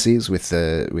inconsistencies with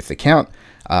the count.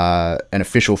 An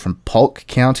official from Polk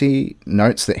County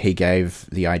notes that he gave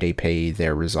the IDP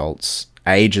their results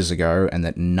ages ago and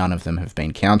that none of them have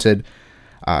been counted.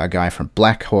 A guy from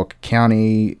Black Hawk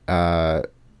County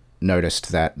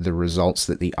noticed that the results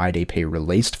that the IDP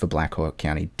released for Black Hawk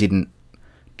County didn't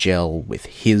gel with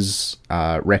his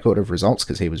record of results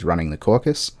because he was running the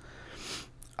caucus.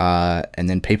 And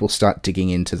then people start digging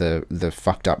into the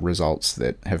fucked up results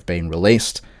that have been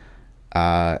released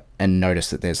and notice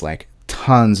that there's like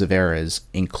tons of errors,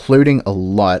 including a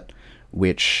lot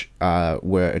which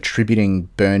were attributing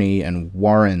Bernie and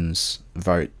Warren's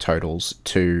vote totals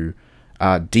to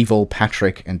Deval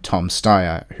Patrick and Tom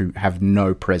Steyer, who have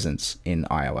no presence in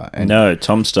Iowa. And no,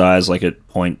 Tom Steyer's like at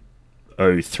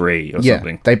 0.03 or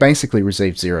something. They basically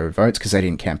received 0 votes because they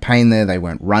didn't campaign there. They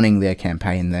weren't running their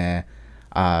campaign there.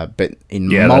 But in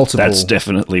multiple... that's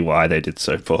definitely why they did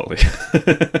so poorly.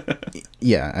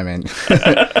 Yeah, I mean...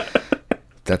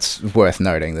 that's worth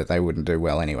noting that they wouldn't do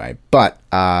well anyway. But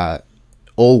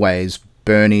always,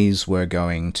 Bernie's were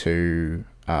going to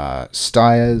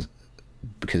Steyer's,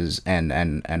 because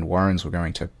and Warren's were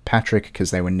going to Patrick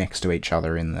because they were next to each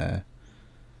other in the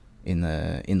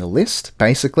list,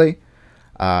 basically,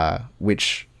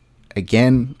 which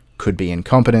again could be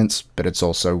incompetence, but it's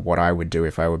also what I would do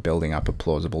if I were building up a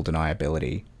plausible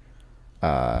deniability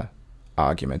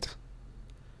argument.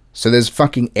 So there's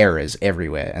fucking errors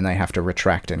everywhere, and they have to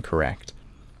retract and correct.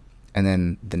 And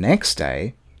then the next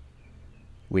day,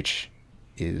 which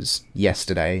is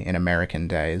yesterday in American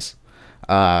days,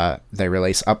 they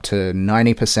release up to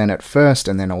 90% at first,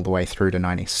 and then all the way through to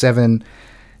 97%.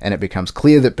 and it becomes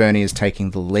clear that Bernie is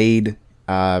taking the lead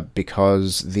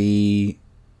because the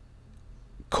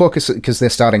caucus, because they're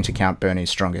starting to count Bernie's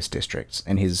strongest districts,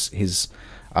 and his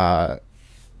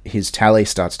tally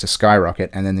starts to skyrocket.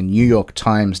 And then the New York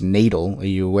Times needle, are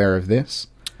you aware of this?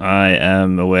 I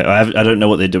am aware. I don't know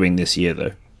what they're doing this year,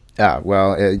 though.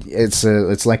 Well,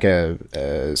 it's like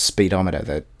a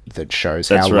speedometer that shows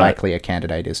That's how right. likely a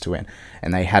candidate is to win.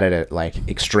 And they had it at like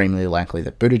extremely likely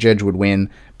that Buttigieg would win,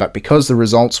 but because the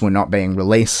results were not being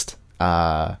released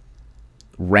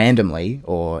randomly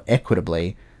or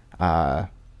equitably,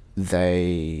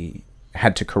 they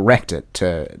had to correct it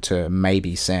to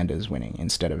maybe Sanders winning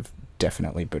instead of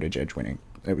definitely Buttigieg winning.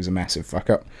 It was a massive fuck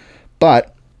up.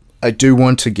 But I do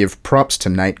want to give props to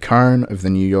Nate Cohn of the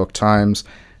New York Times,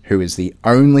 who is the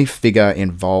only figure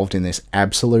involved in this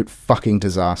absolute fucking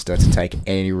disaster to take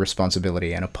any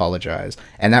responsibility and apologize.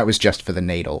 And that was just for the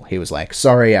needle. He was like,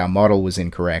 sorry, our model was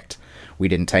incorrect. We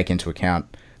didn't take into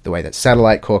account the way that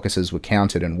satellite caucuses were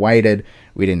counted and weighted.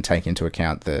 We didn't take into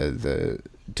account the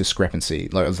discrepancy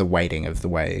of the weighting of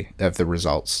the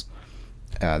results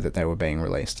that they were being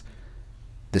released.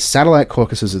 The satellite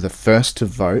caucuses are the first to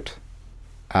vote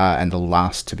and the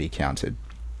last to be counted.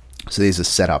 So these are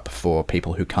set up for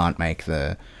people who can't make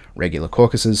the regular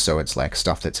caucuses. So it's like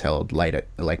stuff that's held late at,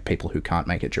 like people who can't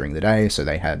make it during the day. So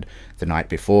they had the night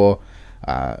before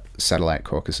satellite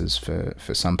caucuses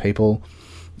for some people.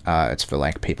 It's for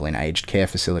like people in aged care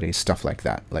facilities, stuff like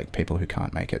that, like people who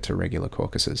can't make it to regular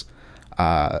caucuses.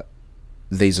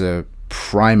 These are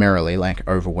primarily, like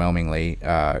overwhelmingly,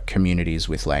 communities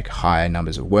with like high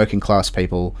numbers of working class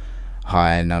people,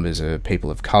 high numbers of people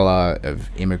of color, of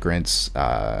immigrants,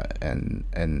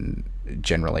 and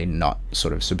generally not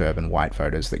sort of suburban white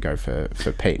voters that go for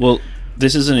Pete. Well,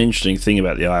 this is an interesting thing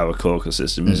about the Iowa caucus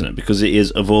system, isn't it? Because it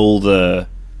is, of all the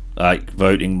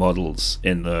voting models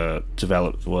in the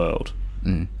developed world,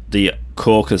 the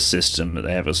caucus system that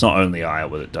they have, it's not only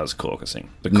Iowa that does caucusing.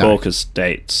 The caucus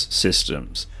states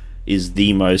systems is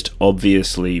the most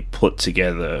obviously put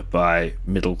together by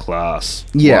middle class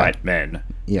white men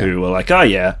who are like, oh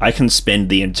yeah, I can spend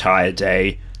the entire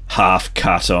day half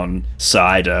cut on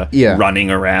cider, running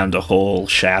around a hall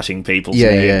shouting people's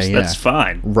names. That's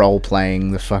fine. Role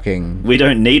playing the fucking. We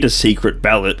don't need a secret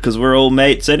ballot because we're all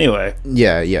mates anyway.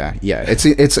 Yeah.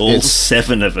 It's all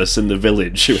 7 of us in the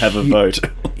village who have a vote.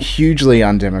 Hugely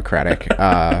undemocratic.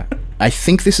 I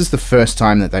think this is the first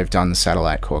time that they've done the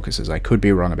satellite caucuses. I could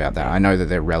be wrong about that. I know that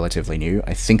they're relatively new.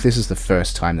 I think this is the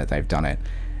first time that they've done it.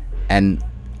 And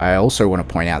I also want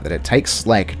to point out that it takes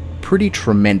like pretty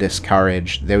tremendous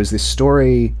courage. There was this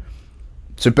story.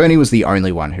 So Bernie was the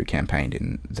only one who campaigned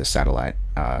in the satellite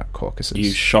caucuses.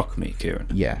 You shock me, Kieran.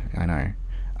 Yeah, I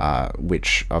know.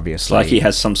 Which obviously... It's like he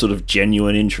has some sort of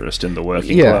genuine interest in the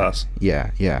working class. Yeah.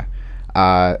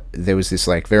 There was this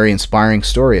like very inspiring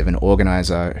story of an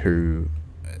organizer who...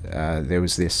 there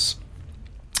was this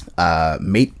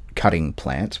meat cutting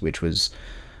plant, which was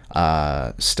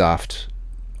staffed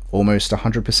almost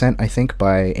 100%, I think,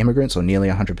 by immigrants, or nearly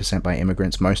 100% by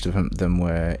immigrants. Most of them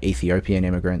were Ethiopian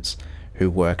immigrants who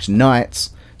worked nights.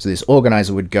 So this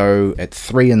organizer would go at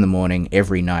 3 a.m.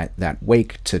 every night that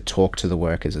week to talk to the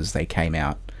workers as they came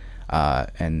out,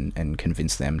 and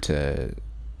convince them to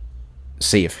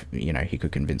see if he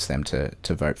could convince them to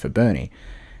vote for Bernie.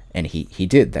 And he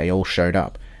did. They all showed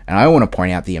up. And I want to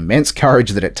point out the immense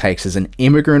courage that it takes as an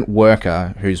immigrant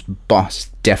worker whose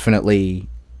boss definitely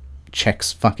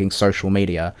checks fucking social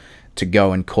media to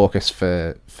go and caucus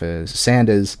for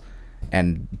Sanders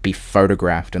and be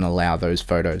photographed and allow those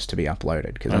photos to be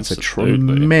uploaded, because that's a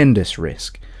tremendous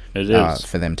risk. It is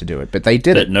for them to do it, but they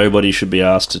did that it. Nobody should be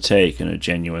asked to take in a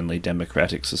genuinely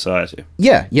democratic society.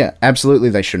 Yeah, absolutely.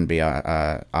 They shouldn't be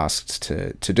asked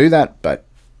to do that, but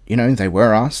they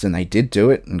were asked and they did do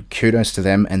it, and kudos to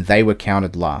them. And they were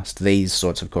counted last, these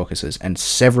sorts of caucuses, and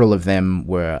several of them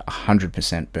were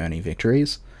 100% Bernie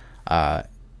victories.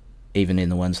 Even in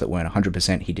the ones that weren't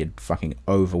 100%, he did fucking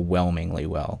overwhelmingly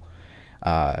well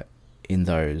in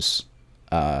those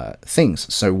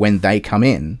things. So when they come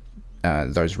in,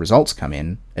 those results come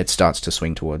in, it starts to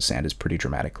swing towards Sanders pretty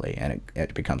dramatically, and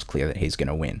it becomes clear that he's going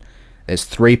to win. There's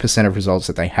 3% of results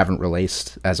that they haven't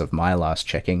released as of my last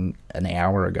checking an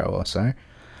hour ago or so.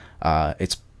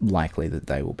 It's likely that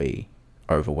they will be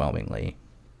overwhelmingly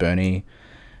Bernie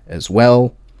as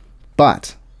well.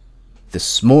 But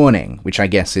this morning, which I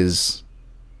guess is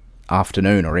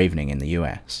afternoon or evening in the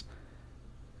US,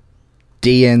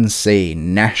 DNC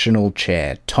National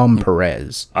Chair Tom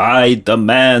Perez. I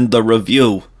demand the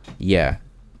review. Yeah.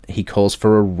 He calls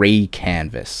for a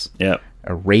re-canvass. Yep.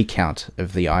 a recount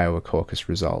of the Iowa caucus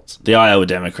results. The Iowa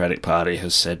Democratic Party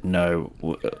has said no.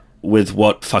 With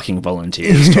what fucking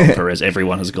volunteers, Tom Perez,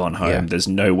 everyone has gone home. Yeah. There's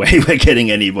no way we're getting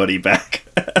anybody back.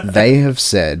 They've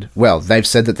said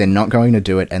that they're not going to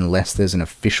do it unless there's an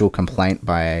official complaint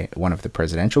by one of the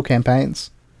presidential campaigns.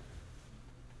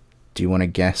 Do you want to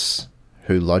guess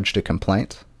who lodged a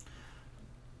complaint?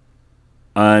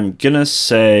 I'm gonna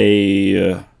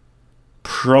say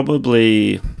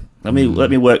probably. Let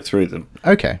me work through them.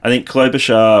 Okay. I think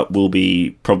Klobuchar will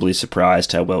be probably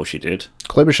surprised how well she did.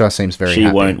 Klobuchar seems very She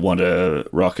happy. won't want a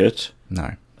rocket.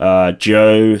 No.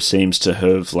 Joe seems to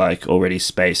have already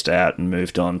spaced out and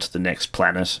moved on to the next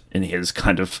planet in his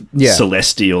kind of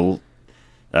celestial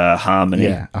harmony.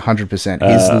 Yeah, 100%.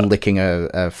 He's licking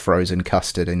a frozen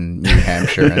custard in New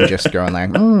Hampshire and just going like,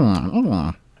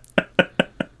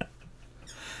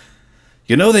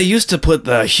 You know, they used to put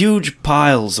the huge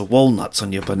piles of walnuts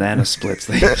on your banana splits.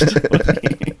 They used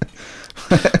to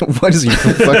What is he?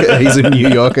 He's a New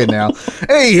Yorker now.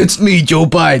 Hey, it's me, Joe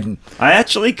Biden. I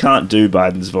actually can't do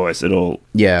Biden's voice at all.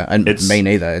 Yeah, and It's me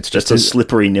neither. It's just a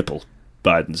slippery nipple,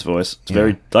 Biden's voice. It's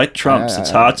very like Trump's.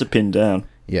 It's hard to pin down.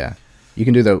 Yeah. You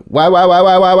can do the wah.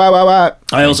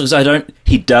 I also,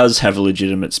 he does have a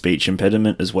legitimate speech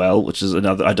impediment as well, which is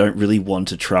another, I don't really want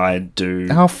to try and do.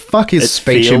 Oh, fuck his It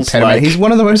speech feels impediment. like- He's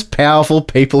one of the most powerful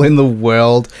people in the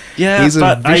world. Yeah, He's a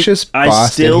but vicious I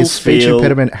bastard. still His speech feel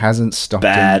impediment hasn't stopped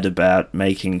Bad him. about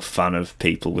making fun of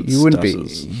people with You wouldn't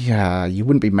stutters. you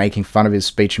wouldn't be making fun of his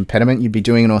speech impediment. You'd be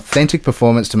doing an authentic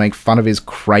performance to make fun of his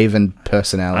craven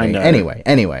personality. I know.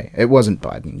 Anyway, it wasn't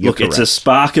Biden. You're Look, it's a correct.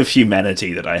 spark of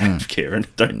humanity that I have, Kieran.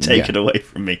 Don't take Yeah. it away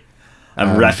from me.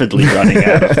 I'm rapidly running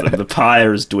out of them. The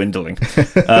pyre is dwindling.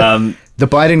 The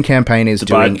Biden campaign is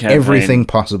doing Biden campaign- everything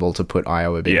possible to put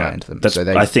Iowa behind them. That's,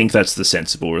 So I think that's the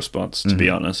sensible response, to be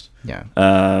honest. yeah.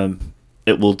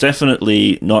 It will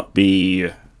definitely not be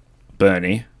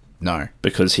Bernie, No.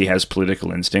 because he has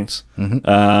political instincts.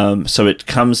 Mm-hmm. So it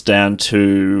comes down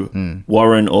to Mm.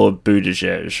 Warren or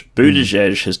Buttigieg.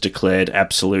 Buttigieg has declared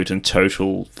absolute and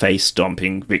total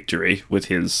face-stomping victory with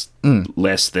his Mm.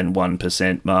 less than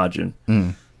 1% margin.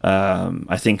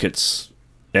 I think it's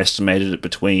estimated at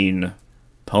between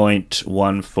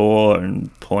 0.14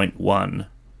 and 0.1.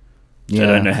 Yeah. I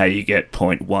don't know how you get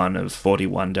 0.1 of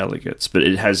 41 delegates, but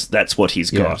that's what he's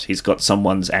got. Yeah. He's got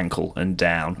someone's ankle and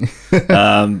down.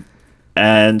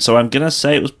 And so I'm going to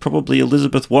say it was probably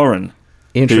Elizabeth Warren,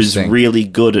 who's Interesting. really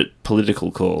good at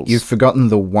political calls. You've forgotten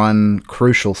the one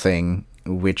crucial thing,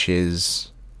 which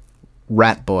is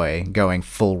Rat Boy going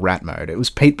full rat mode. It was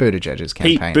Pete Buttigieg's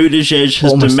Pete campaign. Buttigieg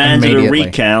has Almost demanded a immediately.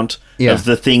 recount Yeah. of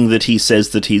the thing that he says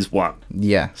that he's won.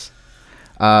 Yes.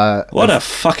 What a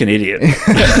fucking idiot.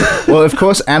 Well, of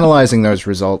course, analyzing those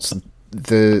results,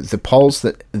 the polls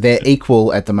that they're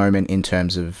equal at the moment in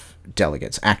terms of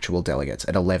delegates, actual delegates,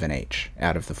 at 11 each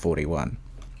out of the 41.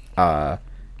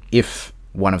 If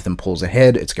one of them pulls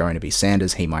ahead, it's going to be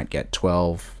Sanders. He might get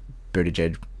 12.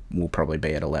 Buttigieg will probably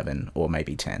be at 11 or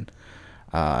maybe 10.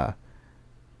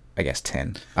 I guess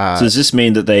 10. So does this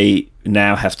mean that they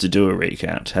now have to do a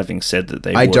recount, having said that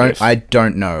they I would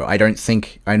don't know.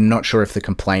 I'm not sure if the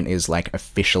complaint is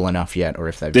official enough yet, or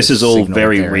if they've This just is all signaled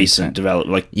very their recent intent.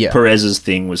 development. Yeah. Perez's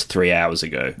thing was 3 hours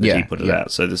ago that he Yeah, put it yeah.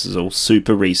 out. So this is all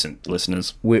super recent,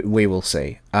 listeners. We will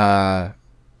see.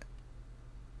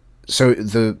 So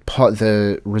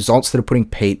the results that are putting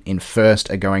Pete in first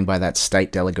are going by that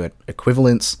state delegate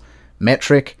equivalence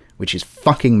metric, which is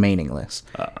fucking meaningless.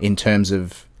 In terms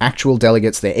of actual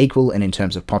delegates, they're equal, and in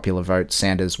terms of popular vote,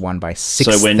 Sanders won by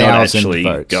 6,000 So we're not actually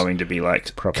votes. going to be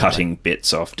Probably. cutting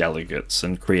bits off delegates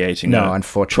and creating No, a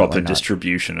unfortunately proper not.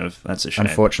 distribution of. That's a shame.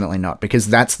 Unfortunately not, because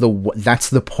that's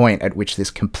the point at which this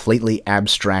completely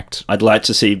abstract I'd like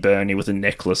to see Bernie with a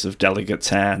necklace of delegates'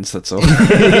 hands. That's all.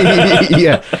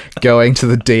 yeah, going to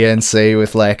the DNC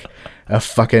with a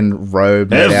fucking robe.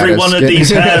 made out Every one of skin.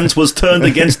 these hands was turned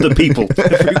against the people.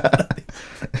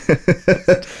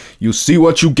 You see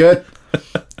what you get.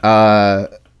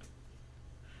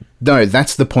 No,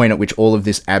 that's the point at which all of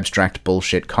this abstract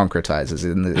bullshit concretizes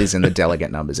is in the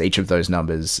delegate numbers. Each of those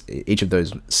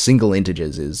single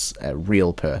integers is a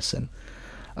real person.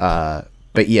 But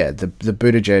yeah, the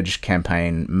Buttigieg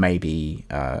campaign may be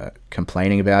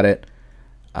complaining about it.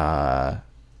 But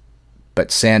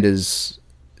Sanders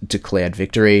declared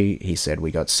victory. He said, "We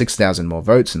got 6,000 more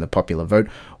votes in the popular vote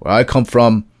where I come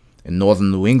from in northern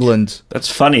New England."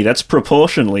 That's funny. That's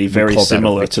proportionally very called that a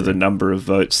similar to victory. the number of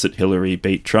votes that Hillary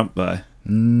beat Trump by.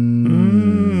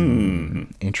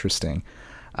 Interesting.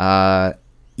 Yeah,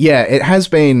 it has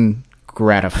been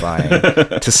gratifying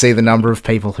to see the number of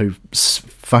people who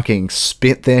fucking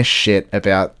spit their shit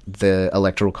about the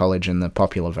Electoral College and the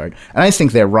popular vote. And I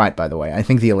think they're right, by the way. I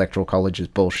think the Electoral College is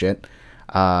bullshit.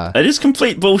 It is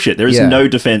complete bullshit. There is no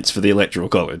defense for the Electoral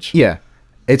College. Yeah.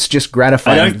 It's just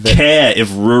gratifying. I don't care if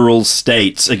rural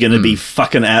states are going to be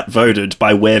fucking outvoted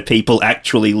by where people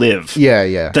actually live.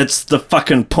 Yeah. That's the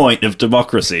fucking point of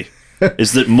democracy,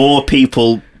 is that more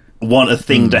people want a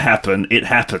thing to happen, it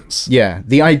happens. Yeah,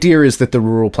 the idea is that the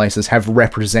rural places have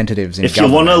representatives in If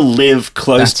government. you want to live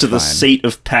close to the fine. seat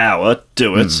of power,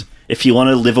 do it. If you want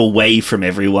to live away from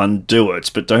everyone, do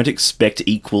it. But don't expect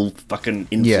equal fucking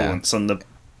influence on the...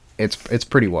 It's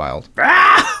pretty wild.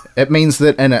 It means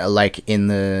that in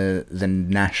the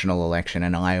national election,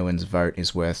 an Iowan's vote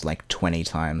is worth like 20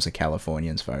 times a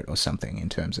Californian's vote or something in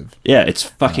terms of Yeah, it's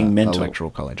fucking mental.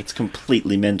 Electoral College. It's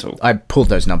completely mental. I pulled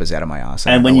those numbers out of my ass.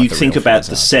 And when you think about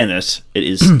the Senate, it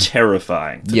is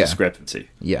terrifying, the discrepancy.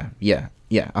 Yeah,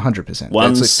 100%.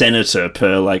 One senator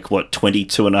per,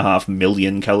 22.5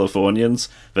 million Californians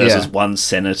versus one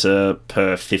senator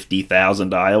per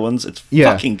 50,000 Iowans. It's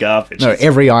fucking garbage. No,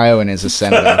 every Iowan is a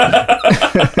senator.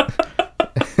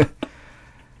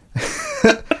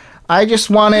 I just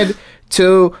wanted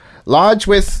to lodge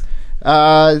with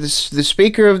the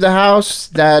Speaker of the House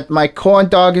that my corn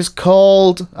dog is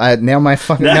cold. Now my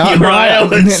fucking... Now you're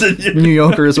Iowans. New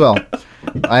Yorker as well.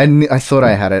 I thought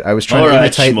I had it. I was trying to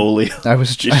imitate...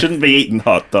 Schmooly. You shouldn't be eating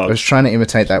hot dogs. I was trying to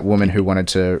imitate that woman who wanted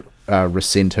to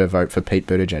rescind her vote for Pete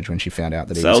Buttigieg when she found out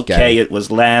that he was gay. It was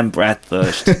lamb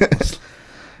bratwurst.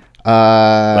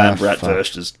 Lamb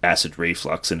bratwurst is acid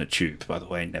reflux in a tube, by the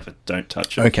way. Don't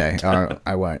touch it. Okay,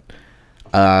 I won't.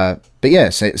 But yeah,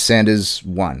 Sanders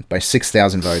won by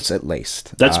 6,000 votes at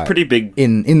least. That's pretty big.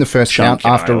 In the first count,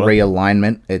 after Iowa.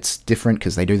 realignment, it's different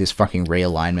because they do this fucking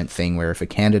realignment thing where if a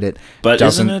candidate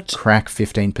doesn't crack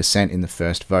 15% in the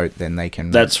first vote, then they can...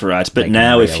 That's right, but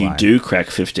now if you do crack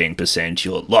 15%,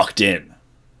 you're locked in.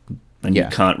 And you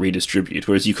can't redistribute,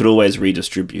 whereas you could always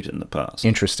redistribute in the past.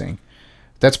 Interesting.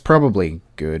 That's probably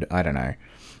good. I don't know.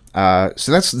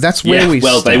 So that's where we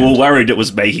well, stand. they were worried it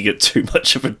was making it too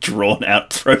much of a drawn-out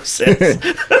process.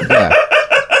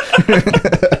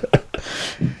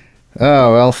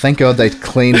 Oh, well, thank God they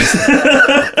cleaned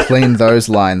those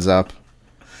lines up.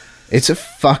 It's a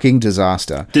fucking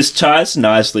disaster. This ties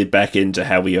nicely back into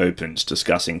how we opened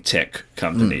discussing tech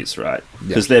companies, right?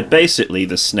 Because they're basically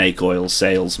the snake oil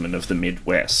salesmen of the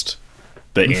Midwest,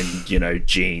 but in,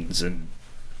 jeans and...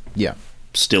 Yeah.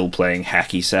 Still playing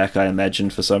hacky sack, I imagine,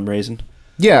 for some reason.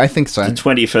 Yeah, I think so. The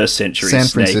 21st century San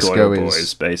snake Francisco oil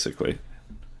boys, basically.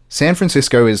 San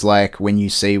Francisco is like when you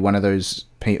see one of those...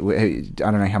 I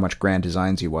don't know how much Grand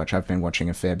Designs you watch. I've been watching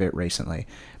a fair bit recently.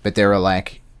 But there are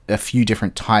like a few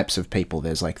different types of people.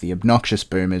 There's like the obnoxious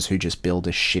boomers who just build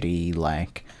a shitty,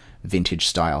 like,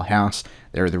 vintage-style house.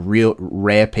 There are the real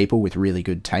rare people with really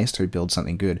good taste who build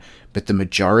something good. But the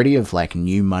majority of, like,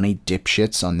 new money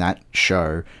dipshits on that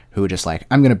show who are just like,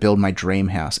 I'm going to build my dream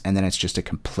house, and then it's just a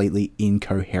completely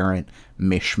incoherent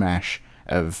mishmash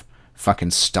of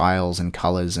fucking styles and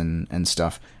colors and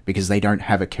stuff because they don't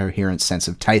have a coherent sense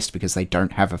of taste because they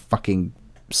don't have a fucking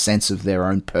sense of their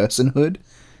own personhood.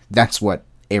 That's what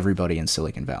everybody in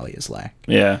Silicon Valley is like.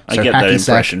 Yeah, I get that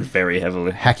impression very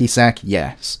heavily. Hacky sack,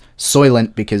 yes.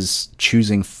 Soylent because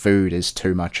choosing food is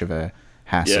too much of a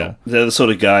hassle. Yeah, they're the sort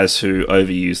of guys who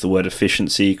overuse the word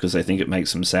efficiency because they think it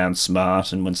makes them sound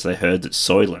smart, and once they heard that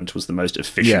Soylent was the most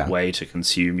efficient way to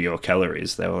consume your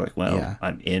calories, they were like, well,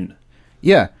 I'm in.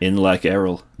 Yeah. In like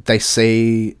Errol. They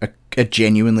see a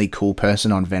genuinely cool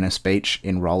person on Venice Beach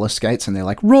in roller skates, and they're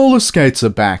like, roller skates are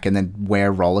back, and then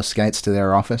wear roller skates to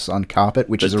their office on carpet,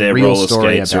 which is a real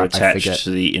story about... Their roller skates are attached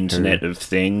to the Internet of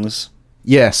Things.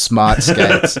 Yeah, smart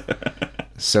skates.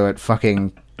 So it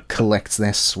fucking collects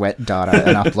their sweat data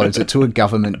and uploads it to a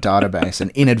government database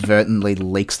and inadvertently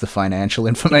leaks the financial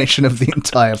information of the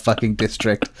entire fucking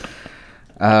district.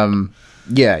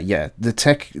 Yeah.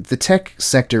 The tech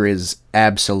sector is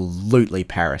absolutely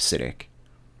parasitic.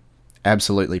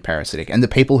 Absolutely parasitic. And the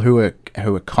people who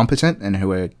are competent and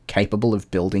who are capable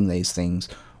of building these things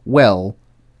well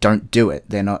don't do it.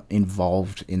 They're not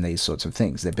involved in these sorts of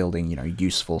things. They're building,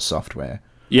 useful software.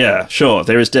 Yeah, sure.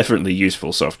 There is definitely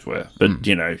useful software. But,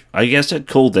 I guess I'd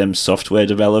call them software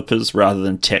developers rather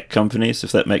than tech companies,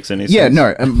 if that makes any sense. Yeah,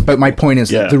 no. But my point is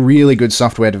that the really good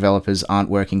software developers aren't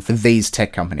working for these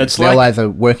tech companies. They're either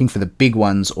working for the big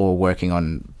ones or working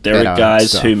on There are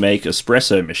guys who make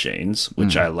espresso machines,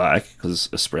 which I like, because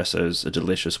espresso's a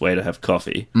delicious way to have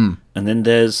coffee. And then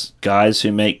there's guys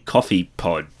who make coffee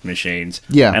pod machines.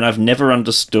 Yeah. And I've never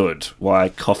understood why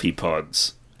coffee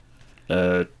pods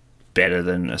better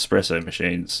than espresso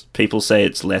machines. People say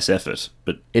it's less effort,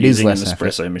 but It is using less an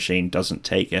espresso machine doesn't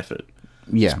take effort.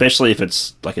 Yeah. Especially if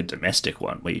it's like a domestic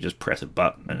one where you just press a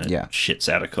button and it Yeah. shits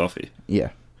out a coffee. Yeah.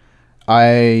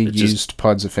 I just- used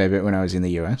pods a fair bit when I was in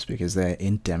the US because they're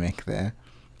endemic there.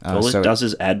 All so it does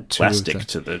is add two of plastic the-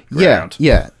 to the Yeah, ground.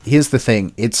 yeah. Here's the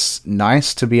thing. It's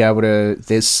nice to be able to...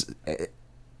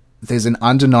 There's an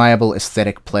undeniable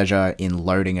aesthetic pleasure in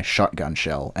loading a shotgun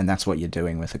shell, and that's what you're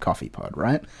doing with a coffee pod,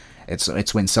 right?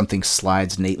 It's when something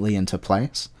slides neatly into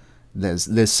place.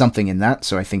 There's something in that,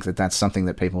 so I think that that's something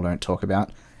that people don't talk about.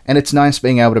 And it's nice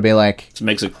being able to be like... It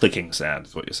makes a clicking sound,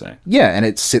 is what you're saying. Yeah, and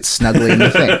it sits snugly in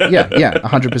the thing. Yeah,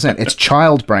 100%. It's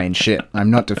child brain shit. I'm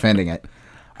not defending it.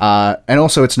 And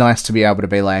also it's nice to be able to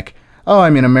be like, oh,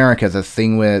 I'm in America,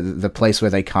 the place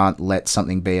where they can't let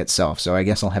something be itself, so I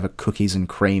guess I'll have a cookies and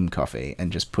cream coffee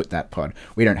and just put that pod.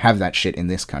 We don't have that shit in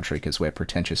this country because we're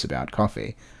pretentious about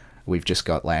coffee. We've just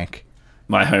got like...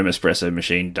 My home espresso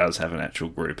machine does have an actual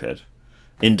group head.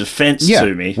 In defense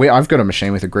to me, I've got a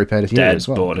machine with a group head here Dad as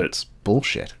well. bought it. It's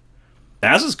bullshit.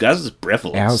 ours is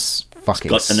Breville. Ours fucking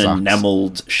got an sucks.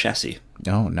 enameled chassis.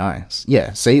 Oh, nice.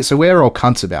 Yeah, see, so we're all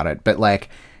cunts about it, but like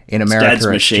in It's America, Dad's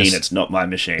machine. just- It's not my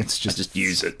machine. it's just- I just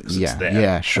use it. 'Cause yeah, it's there.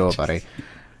 yeah, sure, buddy.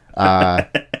 But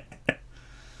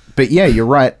yeah, you're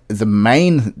right. The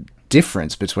main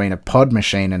difference between a pod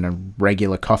machine and a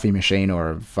regular coffee machine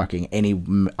or fucking any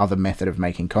other method of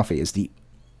making coffee is the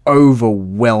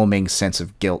overwhelming sense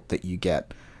of guilt that you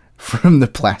get from the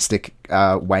plastic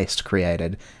waste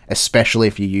created, especially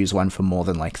if you use one for more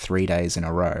than like 3 days in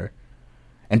a row.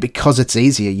 And because it's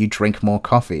easier, you drink more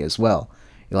coffee as well.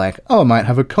 You're like, oh, I might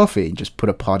have a coffee. Just put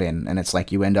a pod in. And it's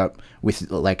like you end up with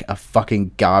like a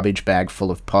fucking garbage bag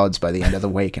full of pods by the end of the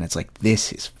week. And it's like,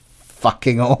 this is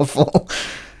fucking awful.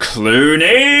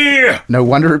 Clooney! No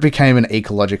wonder it became an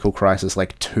ecological crisis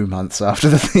like 2 months after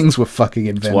the things were fucking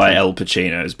invented. That's why Al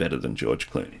Pacino is better than George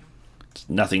Clooney. It's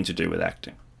nothing to do with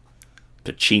acting.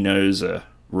 Pacino's a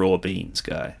raw beans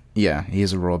guy. Yeah, he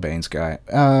is a raw beans guy.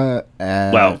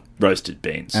 Well, roasted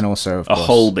beans. and also, of a course,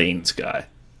 whole beans guy.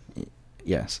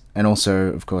 Yes, and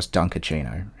also, of course,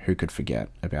 Dunkachino. Who could forget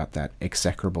about that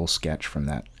execrable sketch from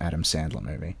that Adam Sandler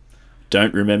movie?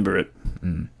 Don't remember it.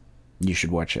 You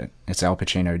should watch it. It's Al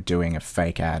Pacino doing a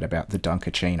fake ad about the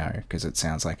Dunkachino because it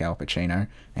sounds like Al Pacino,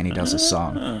 and he does a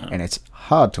song, and it's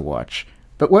hard to watch,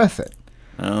 but worth it.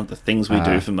 Oh, the things we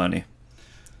do for money.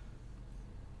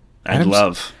 And Adam's-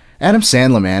 love. Adam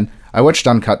Sandler, man. I watched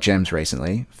Uncut Gems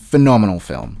recently. Phenomenal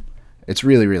film. It's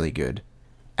really, really good.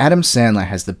 Adam Sandler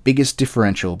has the biggest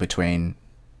differential between...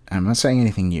 I'm not saying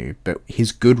anything new, but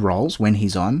his good roles when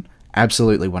he's on,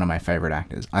 absolutely one of my favorite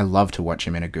actors. I love to watch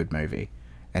him in a good movie.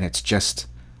 And it's just...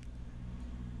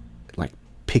 like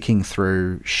picking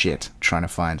through shit, trying to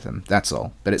find them. That's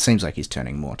all. But it seems like he's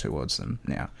turning more towards them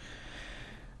now.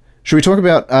 Should we talk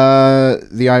about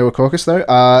the Iowa caucus, though?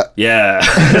 Yeah.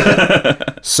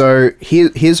 So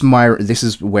here's my... This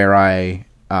is where I...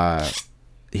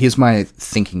 here's my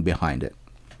thinking behind it.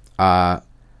 I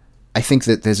think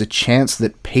that there's a chance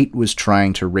that Pete was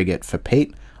trying to rig it for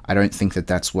Pete. I don't think that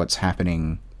that's what's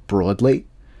happening broadly.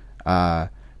 But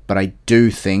I do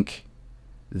think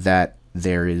that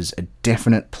there is a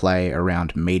definite play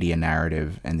around media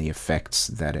narrative and the effects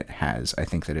that it has. I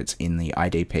think that it's in the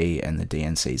IDP and the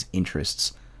DNC's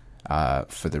interests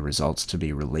for the results to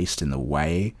be released in the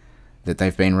way that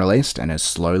they've been released and as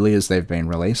slowly as they've been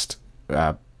released.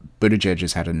 Buttigieg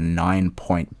has had a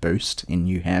 9-point boost in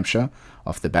New Hampshire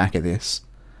off the back of this.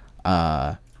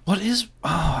 What is...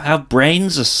 Oh, our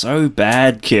brains are so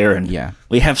bad, Kieran. Yeah.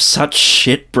 We have such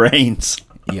shit brains.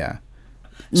 Yeah.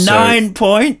 9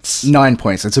 points? 9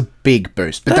 points. That's a big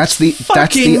boost. But that's the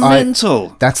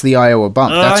mental. That's the Iowa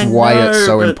bump. That's I why it's know,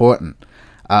 so but- important.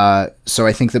 So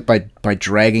I think that by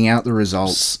dragging out the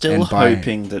results Still and by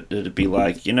hoping that it'd be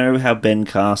like, you know how Ben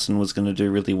Carson was going to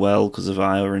do really well because of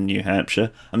Iowa and New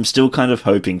Hampshire? I'm still kind of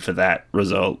hoping for that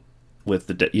result with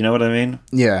the... you know what I mean?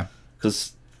 yeah.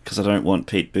 Because I don't want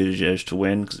Pete Buttigieg to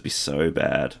win because it'd be so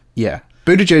bad. Yeah.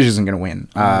 Buttigieg isn't going to win,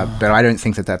 but I don't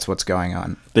think that that's what's going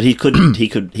on. But he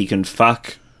can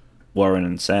fuck Warren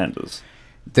and Sanders.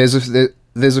 There's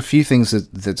a few things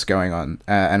that's going on,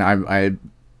 and I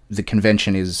the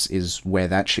convention is where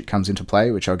that shit comes into play,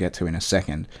 which I'll get to in a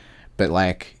second. But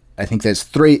like, I think there's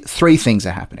three things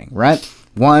are happening, right?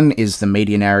 One is the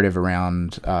media narrative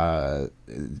around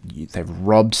they've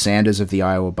robbed Sanders of the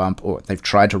Iowa bump, or they've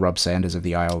tried to rob Sanders of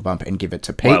the Iowa bump and give it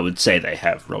to Pete. Well, I would say they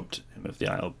have robbed him of the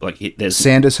Iowa. Like, there's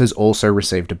Sanders has also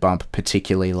received a bump,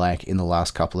 particularly like in the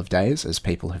last couple of days, as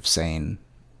people have seen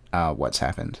what's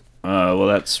happened. Well,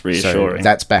 that's So reassuring.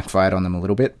 that's backfired on them a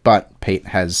little bit, but Pete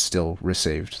has still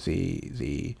received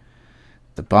the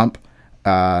bump.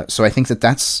 So I think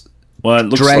that's Well, it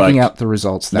looks dragging like out the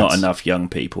results. not That's, enough young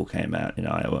people came out in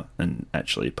Iowa and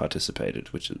actually participated,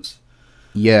 which is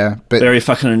Yeah, but very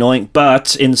fucking annoying.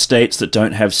 But in states that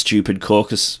don't have stupid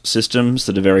caucus systems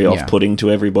that are very Yeah. off-putting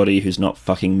to everybody who's not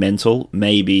fucking mental,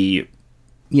 maybe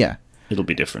yeah. it'll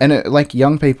be different. And like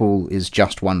young people is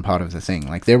just one part of the thing.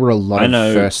 Like there were a lot I of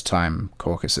know. first-time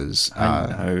caucuses. I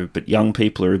know, but young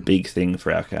people are a big thing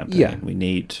for our campaign. Yeah. We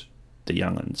need the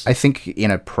young'uns. I think in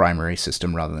a primary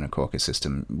system rather than a caucus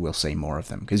system, we'll see more of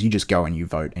them because you just go and you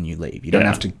vote and you leave. You don't Yeah.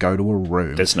 have to go to a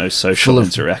room There's no social full of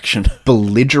interaction.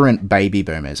 belligerent baby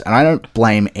boomers. And I don't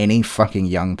blame any fucking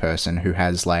young person who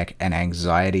has like an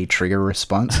anxiety trigger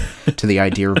response to the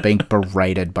idea of being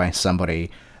berated by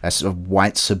somebody, a sort of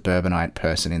white suburbanite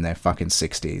person in their fucking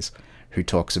 60s who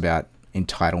talks about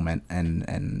entitlement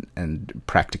and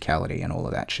practicality and all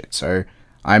of that shit. So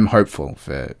I'm hopeful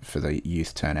for the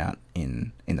youth turnout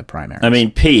in the primaries. I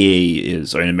mean, PE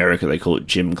is, or in America they call it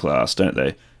gym class, don't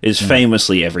they? Is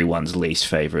famously everyone's least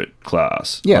favorite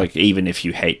class. Yeah. Like, even if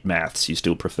you hate maths, you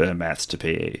still prefer maths to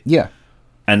PE. yeah.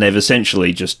 And they've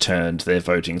essentially just turned their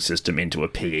voting system into a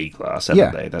PE class, haven't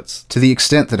Yeah. they? That's, To the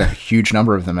extent that a huge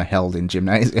number of them are held in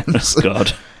gymnasiums.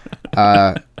 God.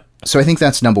 So I think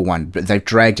that's number one. But they've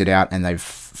dragged it out and they've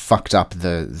fucked up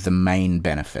the main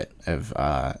benefit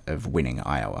of winning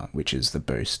Iowa, which is the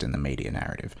boost in the media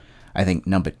narrative. I think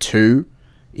number two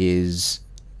is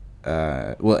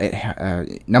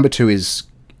number two is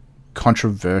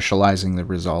controversializing the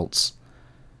results.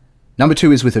 Number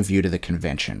two is with a view to the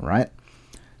convention, right?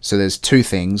 So there's two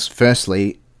things.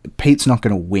 Firstly, Pete's not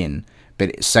going to win,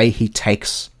 but say he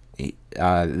takes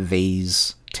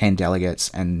these 10 delegates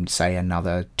and say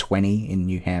another 20 in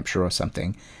New Hampshire or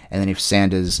something, and then if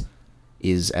Sanders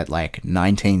is at like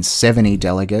 1970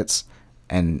 delegates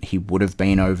and he would have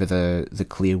been over the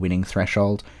clear winning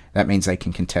threshold, that means they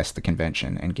can contest the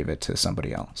convention and give it to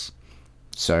somebody else.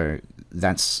 So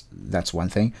that's one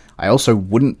thing. I also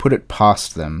wouldn't put it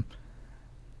past them.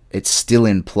 It's still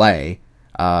in play,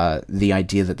 the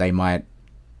idea that they might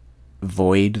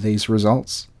void these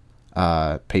results.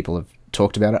 People have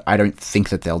talked about it. I don't think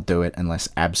that they'll do it unless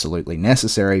absolutely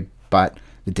necessary, but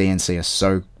the DNC are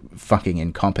so fucking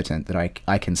incompetent that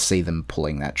I can see them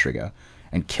pulling that trigger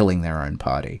and killing their own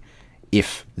party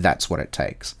if that's what it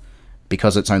takes.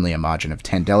 Because it's only a margin of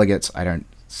 10 delegates,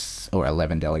 or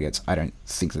 11 delegates, I don't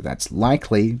think that that's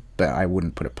likely, but I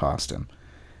wouldn't put it past them.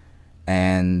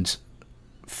 And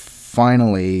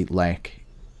finally, like,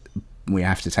 we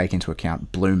have to take into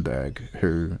account Bloomberg,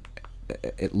 who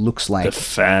it looks like... The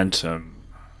Phantom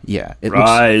Yeah,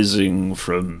 rising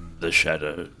from the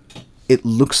shadow. It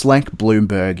looks like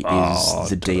Bloomberg is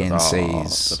the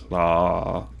DNC's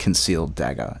concealed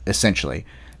dagger, essentially.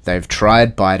 They've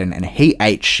tried Biden, and he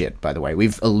ate shit, by the way.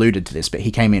 We've alluded to this, but he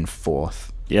came in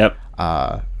fourth. Yep.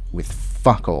 With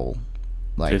fuck all.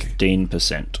 Like,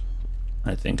 15%,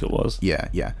 I think it was.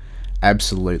 yeah.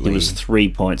 Absolutely. He was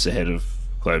 3 points ahead of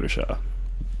Klobuchar.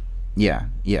 Yeah.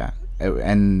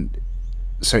 And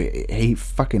so he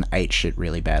fucking ate shit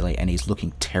really badly, and he's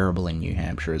looking terrible in New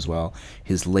Hampshire as well.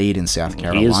 His lead in South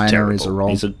Carolina He is terrible.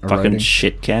 is He's a fucking eroding.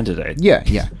 shit candidate.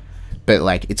 Yeah. But,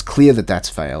 like, it's clear that that's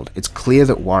failed. It's clear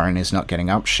that Warren is not getting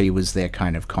up. She was their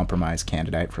kind of compromise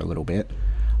candidate for a little bit.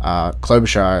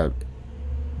 Klobuchar,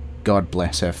 God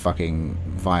bless her fucking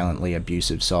violently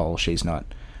abusive soul, she's not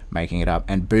making it up.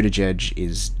 And Buttigieg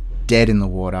is dead in the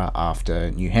water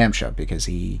after New Hampshire because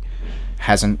he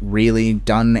hasn't really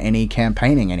done any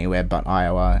campaigning anywhere but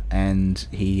Iowa, and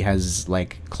he has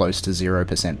like close to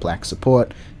 0% black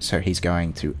support, so he's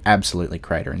going to absolutely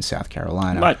crater in South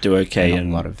Carolina. Might do okay, and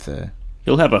and a lot of the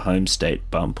he'll have a home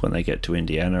state bump when they get to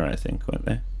Indiana, I think, won't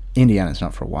they? Indiana's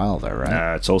not for a while though,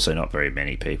 right? It's also not very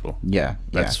many people. Yeah,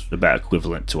 That's about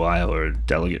equivalent to Iowa in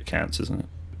delegate counts, isn't it?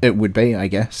 It would be, I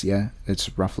guess. Yeah,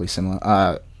 it's roughly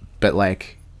similar. But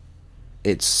like,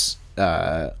 it's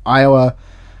Iowa,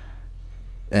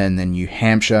 and then New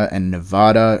Hampshire and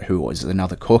Nevada, who was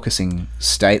another caucusing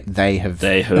state. They have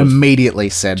immediately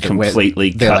said that completely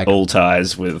they're cut like, all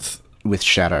ties with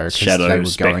Shadow. 'Cause Shadow they were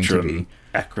Spectrum going to be.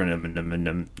 acronym,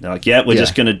 and they're like, yeah, we're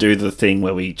just going to do the thing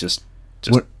where we just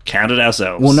count it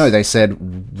ourselves. Well, no, they said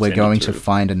we're Send it going to through.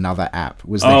 find another app.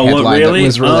 Was the Oh, headline what, really? that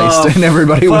was released, and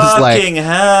everybody was like, fucking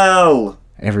hell!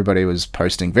 everybody was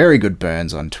posting very good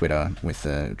burns on Twitter with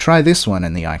the try this one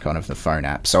and the icon of the phone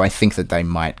app. So I think that they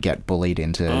might get bullied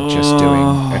into just doing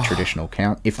a traditional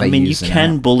count if they you use an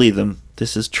can app. bully them.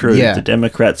 This is true. Yeah. The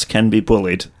Democrats can be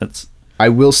bullied. That's I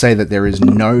will say that there is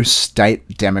no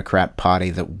state Democrat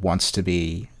party that wants to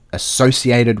be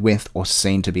associated with or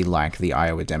seen to be like the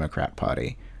Iowa Democrat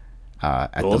Party.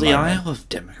 At Or the the moment. Iowa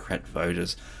Democrat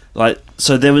voters. Like,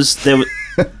 so there was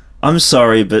I'm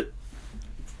sorry, but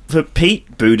for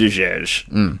Pete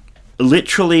Buttigieg,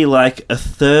 literally like a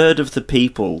third of the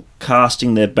people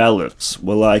casting their ballots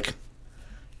were like,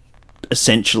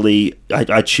 essentially,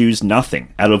 I choose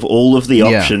nothing. Out of all of the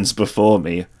Yeah. options before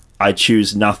me, I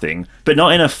choose nothing. But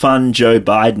not in a fun Joe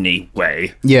Biden-y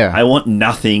way. Yeah. I want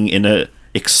nothing in a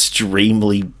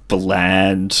extremely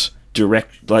bland,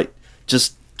 direct, like,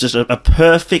 just a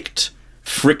perfect,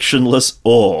 frictionless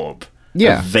orb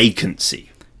Yeah. of vacancy.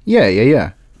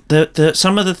 Yeah.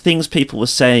 Some of the things people were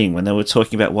saying when they were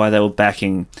talking about why they were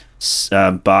backing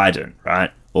Biden,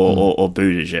 right, or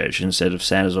Buttigieg instead of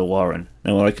Sanders or Warren,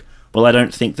 they were like, "Well, I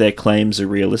don't think their claims are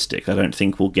realistic. I don't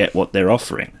think we'll get what they're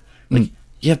offering." Like,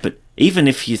 yeah, but even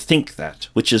if you think that,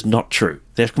 which is not true,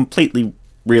 they're completely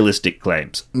realistic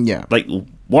claims. Yeah. Like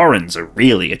Warren's are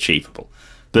really achievable,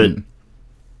 but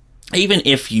even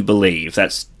if you believe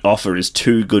that offer is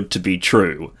too good to be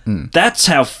true, that's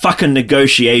how fucking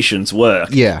negotiations work.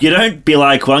 Yeah. You don't be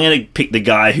like, well, I'm going to pick the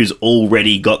guy who's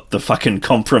already got the fucking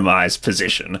compromise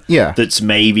position. Yeah. That's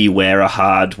maybe where a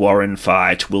hard Warren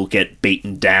fight will get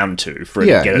beaten down to for it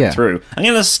Yeah, to get yeah. it through. I'm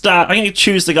going to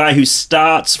choose the guy who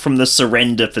starts from the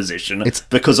surrender position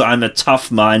because I'm a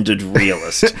tough-minded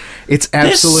realist. It's They're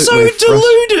absolutely so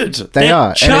deluded. They're are,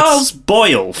 and Charles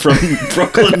Boyle from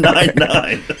Brooklyn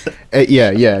Nine-Nine.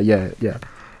 Yeah.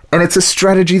 And it's a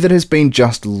strategy that has been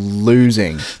just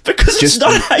losing, Because it's Just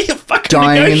not how you fucking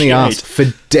dying negotiate. in the ass for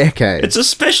decades. It's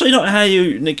especially not how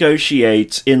you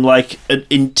negotiate in, like, an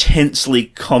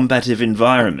intensely combative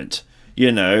environment,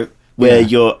 you know, where Yeah.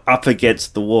 you're up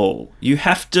against the wall. You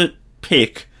have to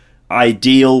pick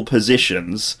ideal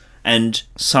positions and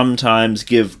sometimes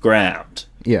give ground.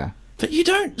 Yeah. But you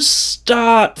don't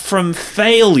start from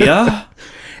failure.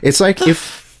 It's like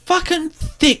if Fucking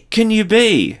thick can you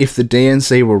be? the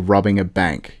DNC were robbing a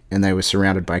bank and they were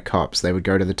surrounded by cops, they would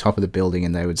go to the top of the building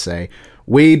and they would say,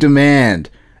 "We demand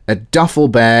a duffel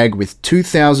bag with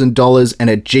 $2,000 and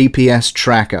a GPS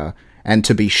tracker, and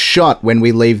to be shot when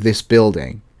we leave this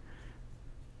building."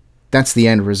 That's the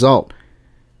end result.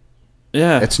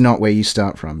 Yeah. It's not where you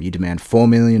start from. You demand $4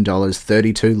 million,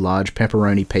 32 large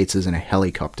pepperoni pizzas, and a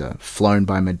helicopter flown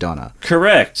by Madonna.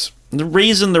 Correct. The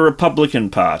reason the Republican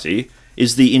Party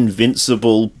is the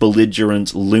invincible,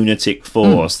 belligerent, lunatic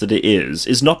force that it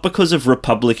is not because of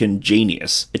Republican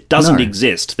genius. It doesn't No.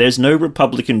 exist. There's no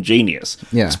Republican genius.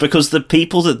 Yeah. It's because the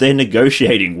people that they're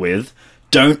negotiating with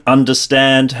don't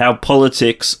understand how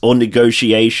politics or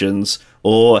negotiations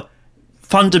or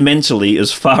fundamentally,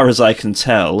 as far as I can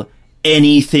tell,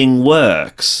 anything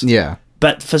works. Yeah.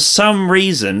 But for some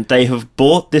reason, they have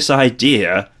bought this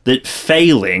idea that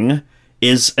failing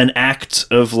is an act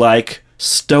of, like,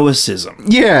 stoicism.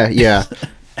 Yeah.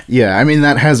 I mean,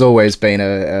 that has always been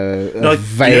a Like,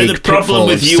 vague the problem pitfall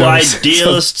with of you stoicism.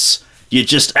 idealists, you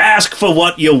just ask for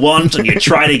what you want and you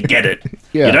try to get it.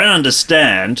 Yeah. You don't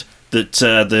understand that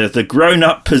the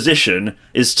grown-up position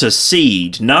is to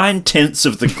cede 9/10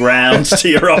 of the ground to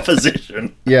your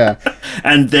opposition Yeah.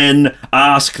 and then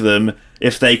ask them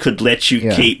if they could let you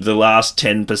Yeah. keep the last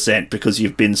 10% because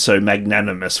you've been so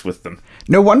magnanimous with them.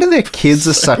 No wonder their kids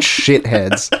are such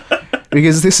shitheads.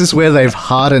 Because this is where they've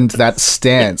hardened that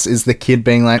stance, is the kid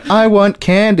being like, "I want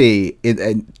candy,"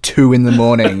 at 2 in the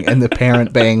morning, and the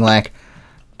parent being like,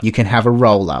 "You can have a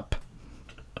roll-up."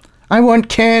 "I want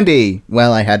candy."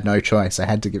 Well, I had no choice. I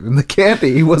had to give him the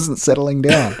candy. He wasn't settling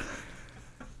down.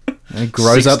 And he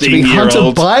grows up to be Hunter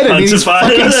 16-year-old Biden. He's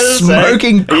fucking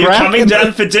smoking Are you crack. coming in the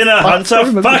down for dinner, Hunter?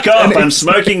 bathroom of Fuck the off, I'm Kennedy.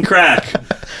 smoking crack.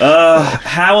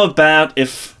 How about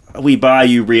if we buy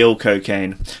you real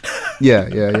cocaine?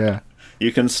 Yeah.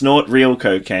 You can snort real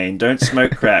cocaine. Don't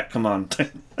smoke crack. Come on.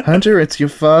 Hunter, it's your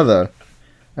father.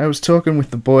 I was talking with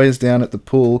the boys down at the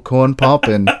pool, Corn Pop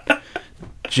and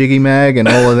Jiggy Mag and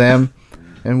all of them,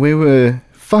 and we were,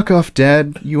 "Fuck off,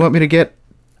 Dad. You want me to get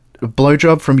a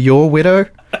blowjob from your widow?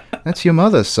 That's your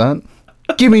mother, son.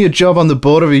 Give me a job on the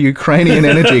board of a Ukrainian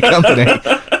energy company."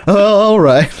 "Oh, all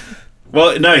right."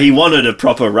 Well, no, he wanted a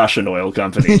proper Russian oil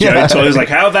company. Yeah. Joe Toy was like,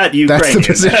 how about Ukrainians?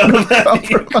 That's the position How of about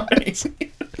compromise.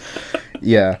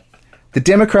 Yeah. The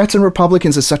Democrats and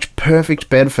Republicans are such perfect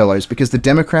bedfellows because the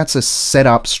Democrats are set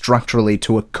up structurally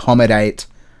to accommodate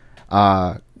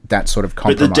that sort of But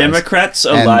compromise. the Democrats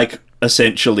are And- like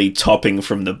essentially topping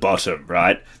from the bottom,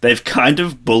 right? They've kind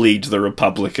of bullied the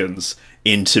Republicans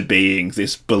into being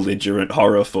this belligerent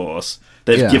horror force.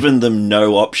 They've Yeah. given them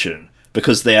no option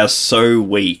because they are so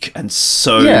weak and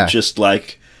so Yeah. just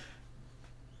like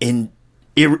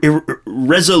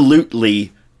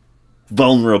resolutely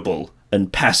vulnerable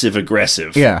and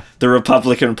passive-aggressive. Yeah. The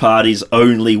Republican Party's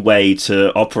only way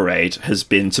to operate has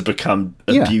been to become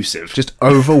abusive. Just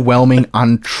overwhelming,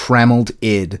 untrammeled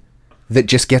id that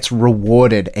just gets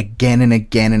rewarded again and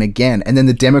again and again. And then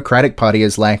the Democratic Party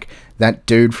is like that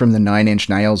dude from the Nine Inch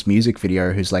Nails music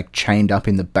video who's like chained up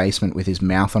in the basement with his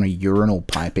mouth on a urinal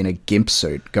pipe in a gimp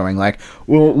suit going like,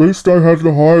 well, at least I have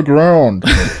the high ground.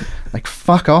 Like,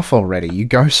 fuck off already. You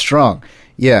go strong.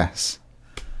 Yes.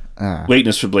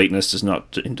 Weakness for bleakness does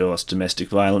not endorse domestic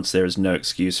violence. There is no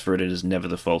excuse for it. It is never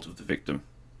the fault of the victim.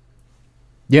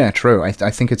 Yeah, true. I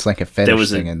think it's like a fetish There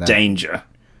was thing a in that. danger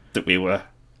that we were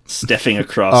stepping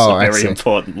across I a very see.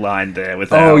 important line there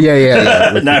with Oh, our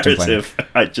yeah. with victim blaming. narrative.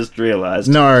 I just realised.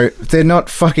 No, they're not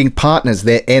fucking partners.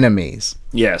 They're enemies.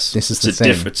 Yes, This is it's the a thing.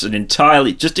 different. It's an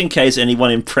entirely, just in case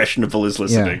anyone impressionable is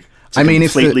listening. Yeah. It's a I mean,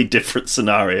 if the- completely different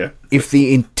scenario. If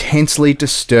the intensely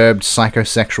disturbed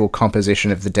psychosexual composition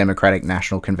of the Democratic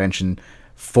National Convention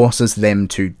forces them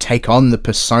to take on the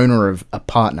persona of a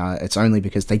partner, it's only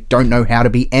because they don't know how to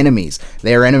be enemies.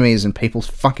 They're enemies and people's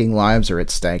fucking lives are at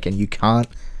stake, and you can't...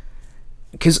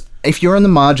 Because if you're on the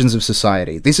margins of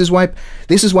society, this is why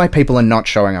people are not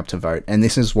showing up to vote, and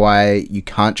this is why you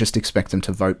can't just expect them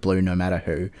to vote blue no matter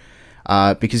who.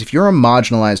 Because if you're a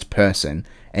marginalized person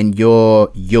and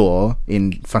your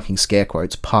in fucking scare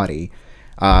quotes party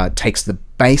takes the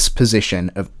base position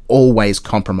of always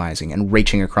compromising and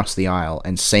reaching across the aisle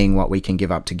and seeing what we can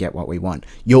give up to get what we want,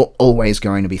 you're always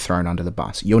going to be thrown under the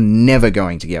bus. You're never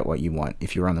going to get what you want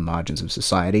if you're on the margins of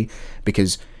society,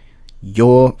 because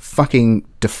your fucking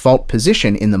default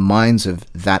position in the minds of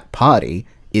that party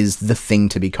is the thing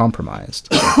to be compromised.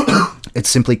 It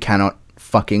simply cannot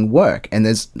fucking work. And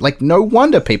there's like, no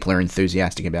wonder people are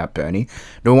enthusiastic about Bernie.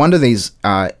 No wonder these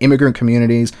immigrant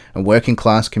communities and working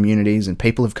class communities and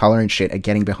people of color and shit are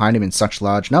getting behind him in such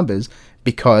large numbers,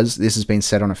 because this has been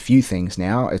said on a few things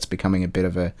now. It's becoming a bit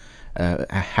of a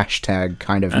hashtag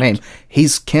kind of meme.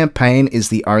 His campaign is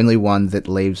the only one that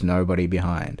leaves nobody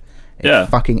behind. It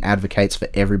fucking advocates for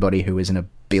everybody who isn't a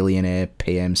billionaire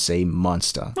PMC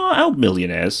monster. Oh, our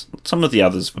millionaires. Some of the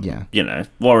others, Yeah. you know,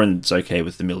 Warren's okay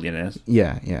with the millionaires.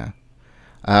 Yeah.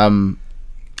 But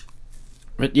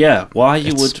yeah, why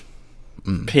you would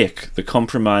pick the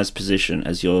compromised position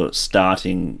as your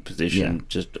starting position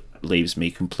just leaves me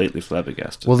completely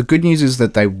flabbergasted. Well, the good news is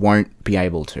that they won't be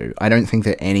able to. I don't think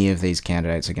that any of these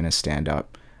candidates are going to stand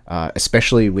up,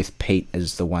 especially with Pete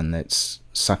as the one that's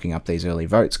sucking up these early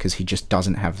votes, because he just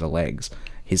doesn't have the legs.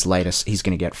 His latest, he's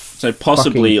going to get so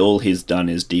possibly all he's done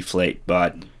is deflate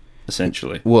Biden,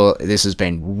 essentially. Well, this has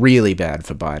been really bad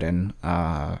for Biden.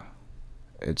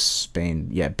 It's been,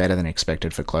 better than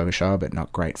expected for Klobuchar, but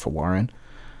not great for Warren.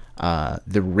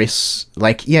 The risks,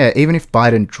 even if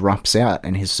Biden drops out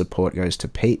and his support goes to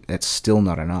Pete, that's still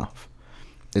not enough.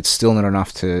 It's still not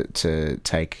enough to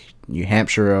take New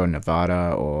Hampshire or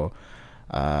Nevada or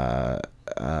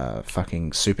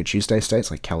fucking Super Tuesday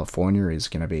states like California is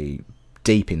going to be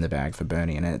deep in the bag for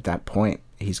Bernie, and at that point,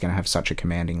 he's going to have such a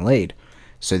commanding lead.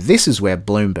 So this is where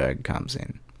Bloomberg comes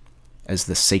in as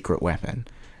the secret weapon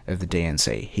of the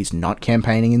DNC. He's not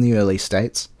campaigning in the early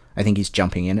states. I think he's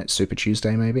jumping in at Super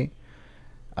Tuesday, maybe.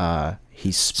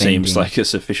 He's spending... Seems like a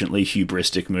sufficiently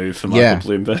hubristic move for Michael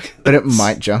Bloomberg. But it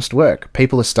might just work.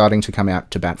 People are starting to come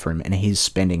out to bat for him, and he's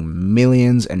spending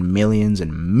millions and millions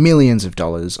and millions of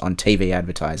dollars on TV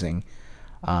advertising,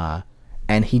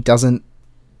 and he doesn't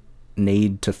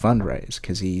need to fundraise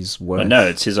because he's worth... No,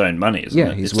 it's his own money, isn't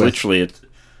it? He's it's literally...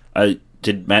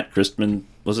 did Matt Christman...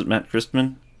 Was it Matt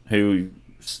Christman who...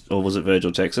 Or was it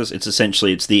Virgil Texas? It's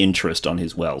essentially, it's the interest on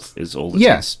his wealth is all that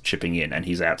he's chipping in, and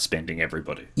he's outspending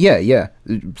everybody. Yeah.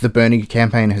 The Bernie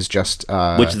campaign has just...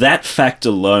 Which, that fact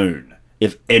alone,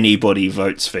 if anybody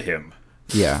votes for him...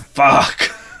 Yeah.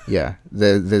 Fuck! Yeah.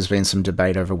 There's been some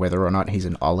debate over whether or not he's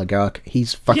an oligarch.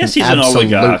 He's fucking Yes, he's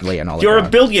absolutely an oligarch. an oligarch. You're a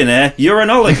billionaire, you're an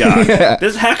oligarch.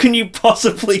 How can you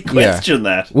possibly question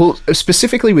that? Well,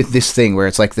 specifically with this thing where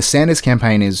it's like the Sanders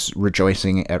campaign is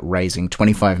rejoicing at raising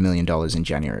 $25 million in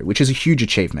January, which is a huge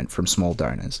achievement from small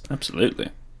donors. Absolutely.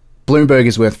 Bloomberg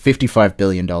is worth $55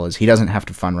 billion. He doesn't have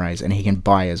to fundraise, and he can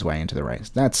buy his way into the race.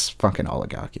 That's fucking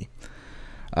oligarchy.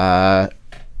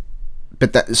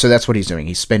 So that's what he's doing.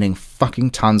 He's spending fucking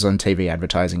tons on TV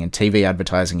advertising, and TV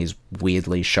advertising is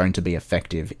weirdly shown to be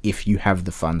effective if you have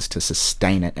the funds to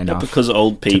sustain it enough. Because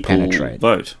old people penetrate.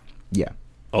 vote. Yeah.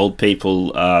 Old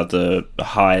people are the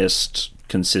highest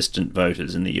consistent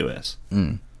voters in the US.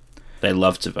 They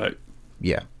love to vote.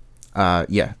 Yeah.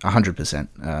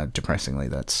 100%. Depressingly,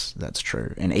 that's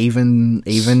true. And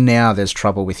even now, there's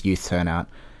trouble with youth turnout.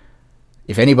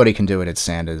 If anybody can do it, it's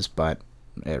Sanders, but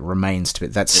it remains to be.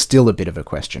 That's still a bit of a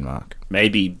question mark.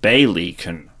 Maybe Bailey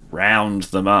can round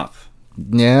them up.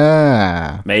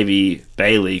 Yeah. Maybe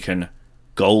Bailey can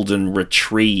golden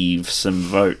retrieve some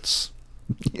votes.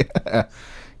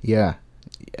 Yeah.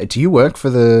 Do you work for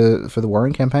the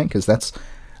Warren campaign? Because that's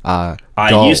I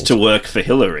gold. used to work for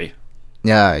Hillary.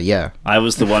 Yeah. I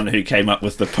was the one who came up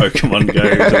with the Pokemon Go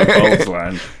to the polls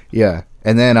line. Yeah.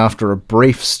 And then after a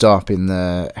brief stop in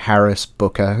the Harris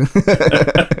Booker,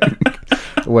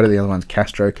 what are the other ones?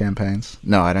 Castro campaigns?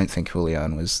 No, I don't think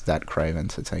Julian was that craven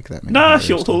to take that many. Nah,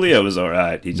 Hillary Julio was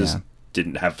alright. He just Yeah.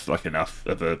 didn't have like enough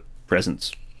of a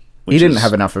presence. He didn't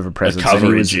have enough of a presence. A and he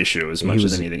coverage was- issue as he much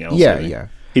was- as anything else. Yeah, really. yeah.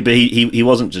 He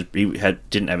wasn't just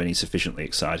didn't have any sufficiently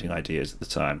exciting ideas at the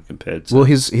time compared to Well,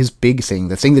 his big thing,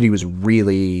 the thing that he was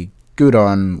really good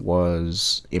on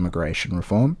was immigration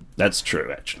reform, That's true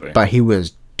actually. but he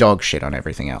was dog shit on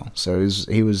everything else. So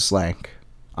he was like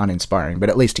uninspiring, but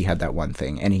at least he had that one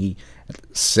thing, and he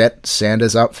set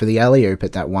Sanders up for the alley-oop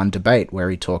at that one debate where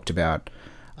he talked about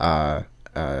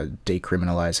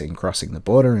decriminalizing crossing the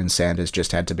border, and Sanders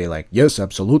just had to be like, yes,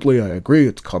 absolutely, I agree,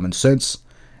 it's common sense.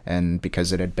 And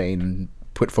because it had been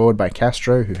put forward by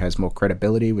Castro, who has more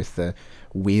credibility with the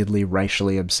weirdly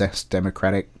racially obsessed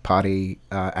Democratic Party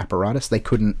apparatus, they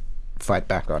couldn't fight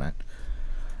back on it.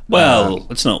 Well,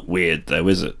 it's not weird though,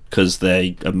 is it? Because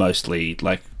they are mostly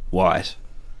like white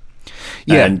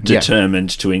and determined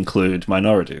to include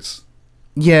minorities.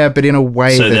 Yeah, but in a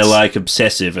way So they're that's... like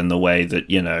obsessive in the way that,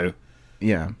 you know,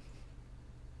 Yeah.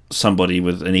 somebody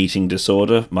with an eating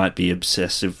disorder might be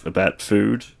obsessive about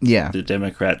food. Yeah. The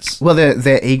Democrats. Well,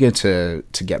 they're eager to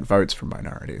get votes from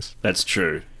minorities. That's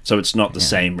true. So it's not the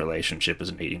same relationship as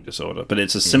an eating disorder, but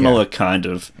it's a similar kind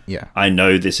of, Yeah. I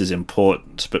know this is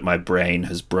important, but my brain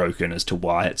has broken as to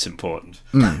why it's important.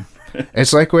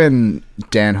 It's like when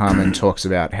Dan Harmon talks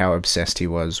about how obsessed he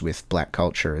was with black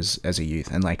culture as a youth,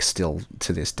 and like still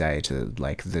to this day, to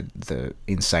like the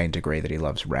insane degree that he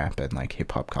loves rap and like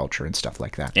hip hop culture and stuff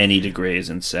like that. Any degree is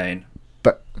insane.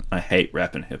 But I hate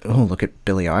rap and hip hop. oh, look at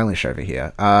Billie Eilish over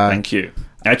here. Thank you.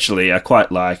 Actually, I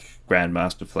quite like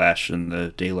Grandmaster Flash and the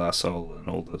De La Soul and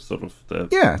all the sort of the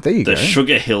there you the go.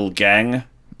 Sugar Hill Gang.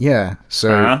 Yeah.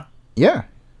 So Huh?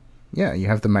 yeah, you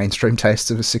have the mainstream tastes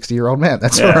of a 60-year-old man.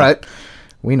 That's Yeah. all right.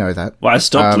 We know that. Well, I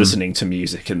stopped listening to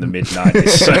music in the mid 90s,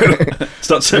 so it's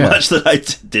not so much that I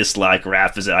dislike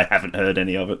rap as I haven't heard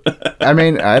any of it. I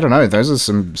mean, I don't know. Those are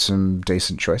some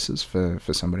decent choices for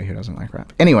somebody who doesn't like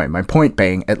rap. Anyway, my point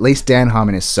being, at least Dan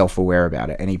Harmon is self-aware about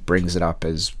it, and he brings it up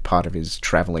as part of his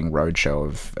traveling roadshow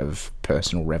of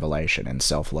personal revelation and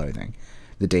self-loathing.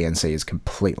 The DNC is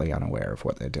completely unaware of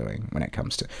what they're doing when it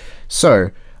comes to... So,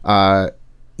 I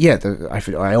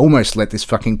almost let this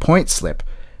fucking point slip.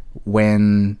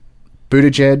 When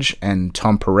Buttigieg and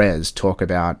Tom Perez talk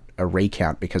about a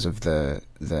recount because of the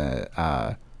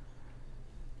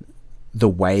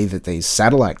way that these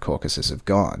satellite caucuses have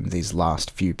gone, these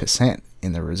last few percent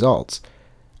in the results,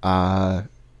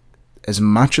 as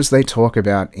much as they talk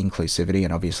about inclusivity,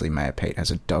 and obviously Mayor Pete has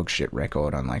a dog shit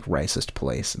record on like racist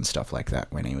police and stuff like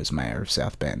that when he was mayor of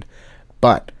South Bend,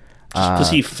 but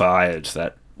Because he fired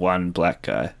that one black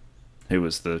guy who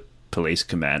was the police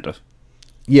commander.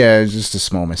 yeah, it's just a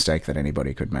small mistake that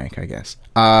anybody could make, I guess.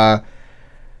 And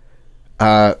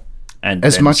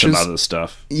As then much some as- other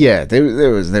stuff Yeah, there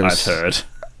was I've heard.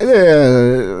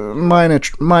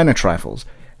 minor trifles.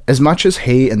 As much as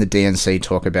he and the DNC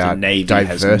talk The about Navy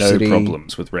has diversity no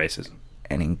problems with racism.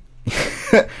 and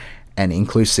and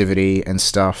inclusivity and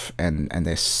stuff, and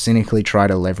they cynically try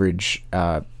to leverage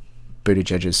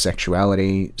Buttigieg's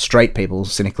sexuality. Straight people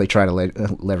cynically try to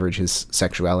leverage his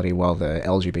sexuality, while the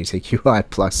LGBTQI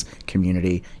plus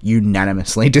community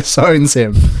unanimously disowns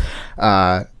him.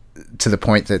 To the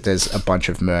point that there's a bunch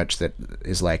of merch that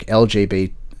is like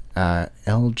LGBTQ.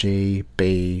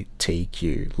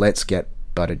 Let's get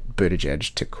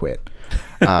Buttigieg to quit,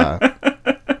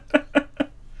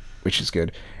 which is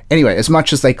good. Anyway, as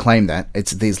much as they claim that,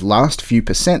 it's these last few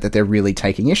percent that they're really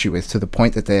taking issue with, to the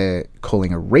point that they're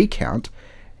calling a recount,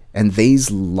 and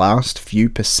these last few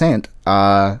percent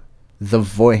are the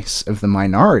voice of the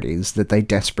minorities that they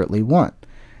desperately want.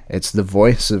 It's the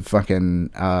voice of fucking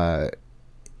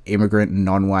immigrant and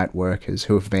non-white workers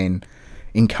who have been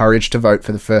encouraged to vote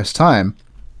for the first time,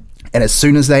 and as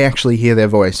soon as they actually hear their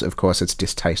voice, of course it's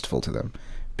distasteful to them,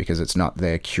 because it's not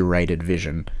their curated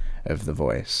vision of the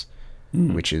voice,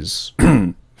 which is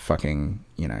fucking,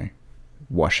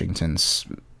 Washington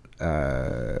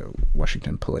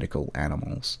political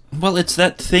animals. Well, it's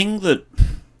that thing that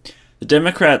the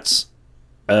Democrats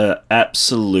are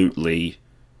absolutely,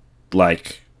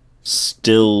 like,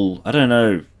 still, I don't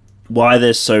know why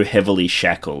they're so heavily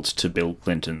shackled to Bill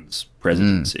Clinton's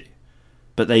presidency.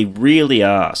 But they really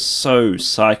are so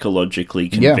psychologically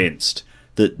convinced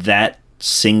that that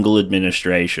single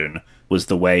administration was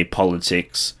the way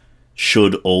politics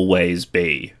should always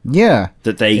be. Yeah.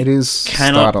 That they it is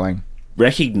cannot startling.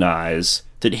 recognize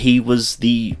that he was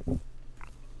the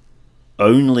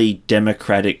only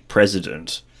democratic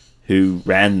president who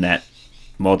ran that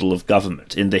model of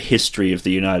government in the history of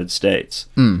the United States.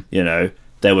 You know,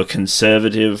 they were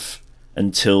conservative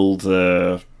until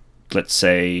the, let's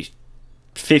say,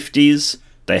 50s.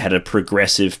 They had a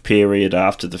progressive period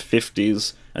after the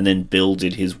 50s, and then Bill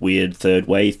did his weird third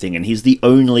way thing, and he's the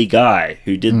only guy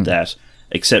who did that,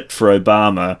 except for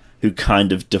Obama, who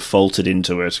kind of defaulted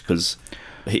into it because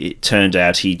it turned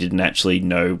out he didn't actually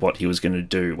know what he was going to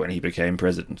do when he became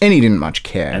president. And he didn't much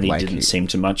care. And he didn't seem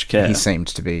to much care. He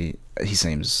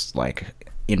seems like,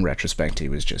 in retrospect, he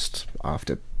was just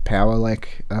after power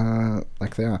like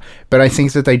they are. But I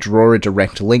think that they draw a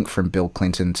direct link from Bill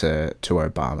Clinton to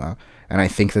Obama, and I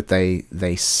think that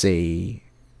they see...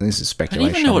 This is I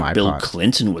speculation don't even know on what my Bill part.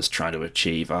 Clinton was trying to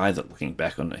achieve either, looking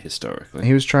back on it historically.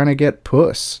 He was trying to get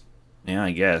puss. Yeah,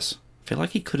 I guess. I feel like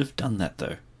he could have done that,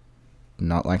 though.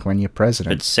 Not like when you're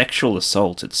president. It's sexual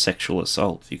assault. It's sexual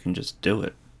assault. You can just do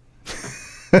it.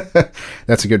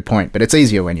 That's a good point, but it's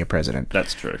easier when you're president.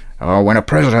 That's true. Oh, when a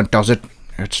president does it,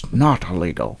 it's not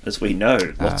illegal. As we know,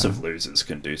 lots of losers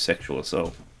can do sexual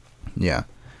assault. Yeah,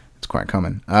 it's quite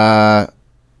common.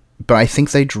 But I think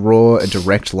they draw a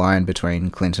direct line between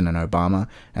Clinton and Obama,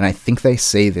 and I think they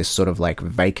see this sort of like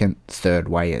vacant third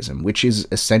wayism, which is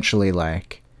essentially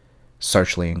like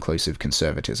socially inclusive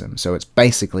conservatism. So it's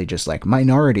basically just like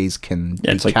minorities can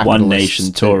Yeah, be it's like one capitalists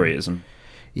nation too. Toryism.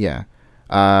 Yeah.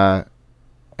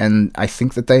 And I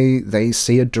think that they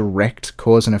see a direct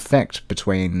cause and effect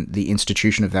between the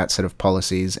institution of that set of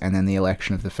policies and then the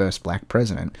election of the first black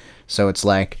president. So it's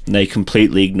like... And they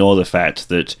completely ignore the fact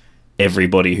that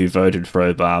everybody who voted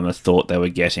for Obama thought they were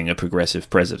getting a progressive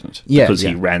president. Yeah, because he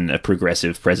yeah. ran a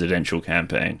progressive presidential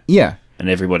campaign. Yeah. And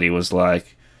everybody was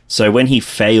like... So when he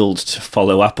failed to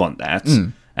follow up on that...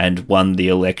 and won the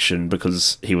election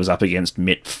because he was up against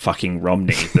Mitt fucking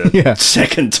Romney the Yeah.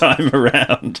 second time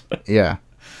around. Yeah.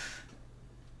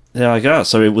 There I go.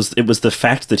 So it was the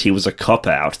fact that he was a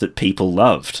cop-out that people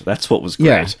loved. That's what was great.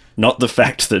 Yeah. Not the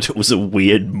fact that it was a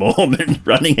weird Mormon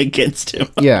running against him.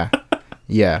 Yeah.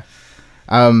 Yeah.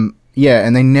 Yeah,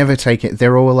 and they never take it.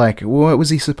 They're all like, what was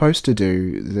he supposed to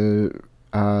do? The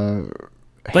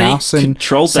But House he and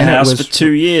controlled the Senate House was... for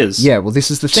 2 years. Yeah, well, this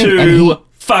is the thing. 2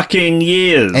 fucking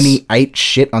years. And he ate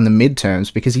shit on the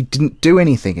midterms because he didn't do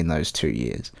anything in those 2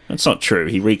 years. That's not true.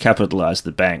 He recapitalized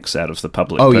the banks out of the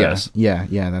public Oh, purse. yeah,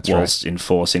 that's right. Whilst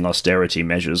enforcing austerity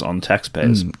measures on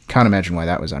taxpayers. Can't imagine why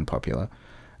that was unpopular.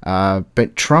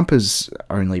 But Trump has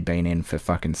only been in for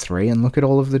fucking 3, and look at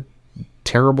all of the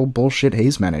terrible bullshit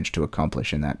he's managed to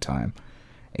accomplish in that time.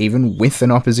 Even with an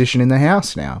opposition in the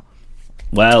House now.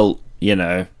 Well, you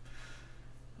know,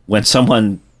 when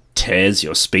someone tears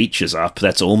your speeches up,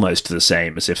 that's almost the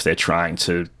same as if they're trying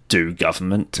to do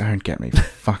government. Don't get me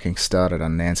fucking started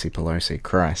on Nancy Pelosi.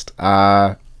 Christ.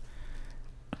 Bloomberg,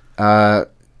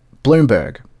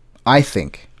 I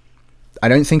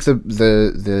don't think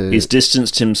the He's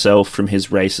distanced himself from his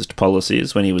racist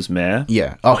policies when he was mayor.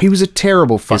 yeah. Oh, he was a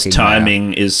terrible fucking His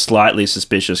timing is slightly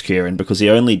suspicious, Kieran, because he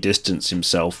only distanced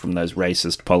himself from those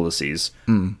racist policies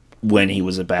when he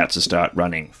was about to start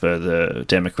running for the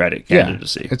Democratic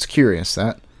candidacy. Yeah, it's curious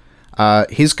that.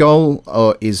 His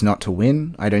goal is not to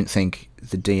win. I don't think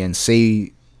the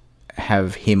DNC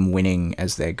have him winning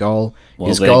as their goal. Well,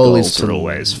 His their goal goals is to are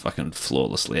always fucking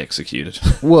flawlessly executed.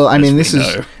 Well, I as mean, we this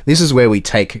know. is where we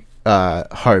take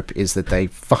hope, is that they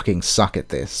fucking suck at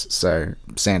this, so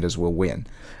Sanders will win.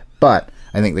 But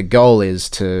I think the goal is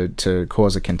to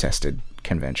cause a contested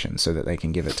convention so that they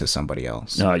can give it to somebody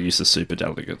else. No, I use the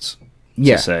superdelegates.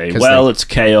 Yeah, To say, 'cause well, they- it's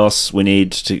chaos. We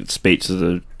need to speak to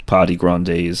the party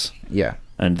grandees, yeah.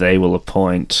 and they will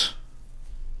appoint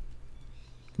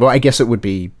Well, I guess it would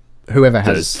be whoever the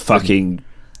has fucking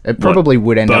It probably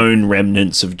would end up. bone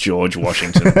remnants of George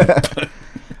Washington.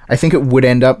 I think it would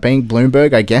end up being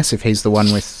Bloomberg, I guess, if he's the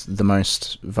one with the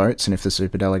most votes and if the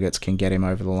superdelegates can get him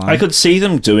over the line. I could see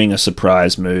them doing a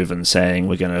surprise move and saying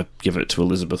we're going to give it to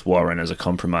Elizabeth Warren as a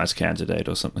compromise candidate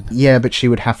or something. Yeah, but she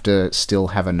would have to still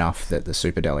have enough that the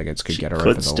superdelegates could She get her could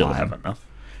over the still line. have enough.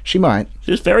 She might.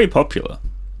 She's very popular.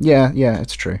 Yeah,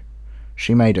 it's true.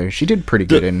 She may do. She did pretty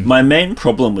good in... My main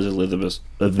problem with Elizabeth.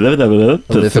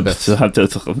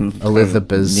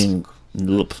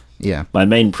 Yeah. My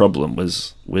main problem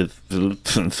was with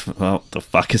what the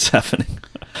fuck is happening?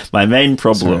 My main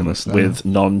Sorry, problem listener. with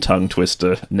non-tongue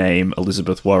twister name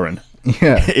Elizabeth Warren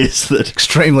Yeah. is that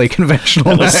Extremely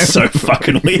conventional that was name. so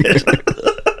fucking weird.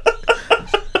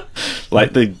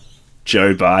 Like the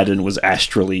Joe Biden was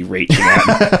astrally reaching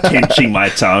out and pinching my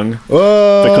tongue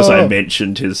Oh, because I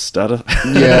mentioned his stutter.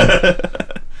 yeah.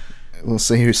 We'll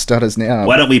see who stutters now.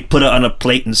 Why don't we put it on a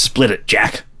plate and split it,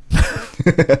 Jack?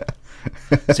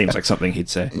 Seems like something he'd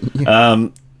say. I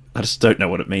just don't know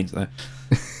what it means, though.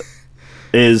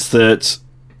 Is that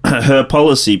her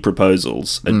policy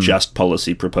proposals are just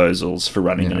policy proposals for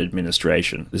running an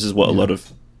administration. This is what a lot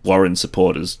of Warren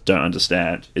supporters don't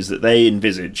understand, is that they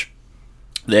envisage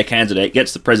their candidate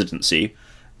gets the presidency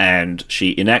and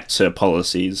she enacts her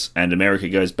policies and America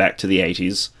goes back to the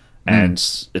 80s and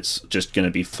it's just going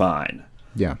to be fine.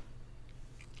 Yeah.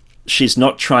 She's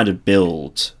not trying to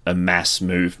build a mass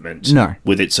movement No.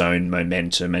 with its own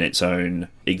momentum and its own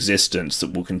existence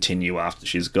that will continue after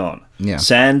she's gone. Yeah.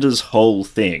 Sanders' whole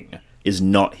thing is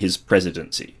not his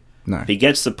presidency. No. If he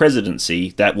gets the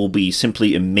presidency, that will be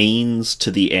simply a means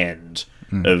to the end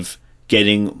of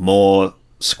getting more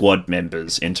squad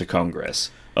members into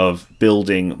Congress, of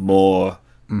building more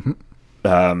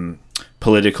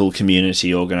political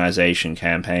community organization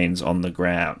campaigns on the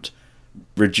ground,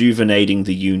 rejuvenating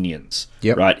the unions.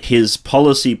 Yep. Right? His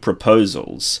policy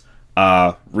proposals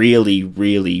are really,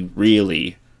 really,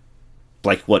 really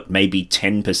like what, maybe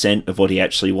 10% of what he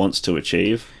actually wants to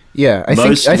achieve. Yeah, I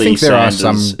Mostly think there are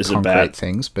some Sanders is concrete about-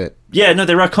 things, but Yeah, no,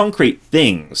 there are concrete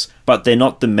things, but they're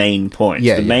not the main point.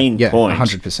 Yeah, the yeah, main yeah, point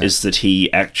 100%. is that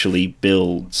he actually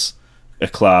builds a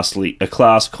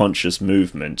class-conscious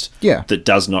movement Yeah. that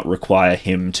does not require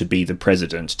him to be the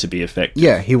president to be effective.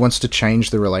 yeah, he wants to change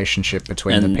the relationship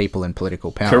between And- the people in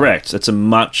political power. Correct. It's a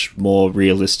much more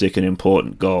realistic and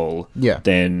important goal Yeah.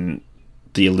 than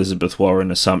the Elizabeth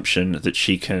Warren assumption that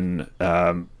she can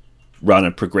run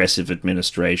a progressive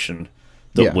administration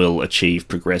that Yeah. will achieve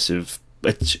progressive...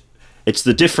 It's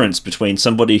the difference between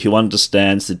somebody who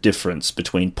understands the difference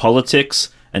between politics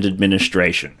and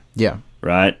administration, Yeah.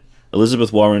 right?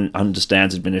 Elizabeth Warren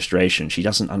understands administration. She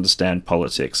doesn't understand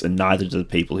politics, and neither do the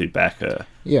people who back her.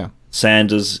 Yeah.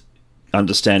 Sanders'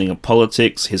 understanding of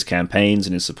politics, his campaigns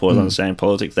and his supporters understanding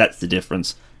politics, that's the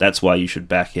difference. That's why you should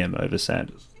back him over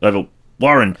Sanders. Over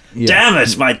Warren. Yeah. Damn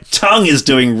it, my tongue is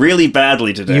doing really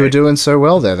badly today. You were doing so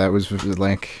well there. That was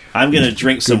like... I'm going to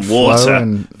drink some good flow water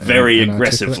and very articulate.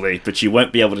 aggressively, but you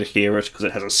won't be able to hear it because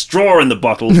it has a straw in the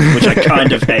bottle, which I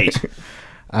kind of hate.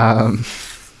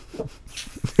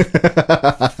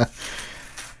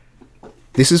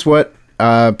 This is what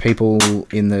people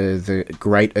in the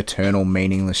great eternal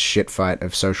meaningless shit fight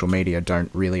of social media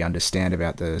don't really understand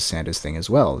about the Sanders thing as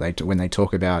well. When they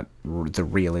talk about the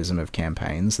realism of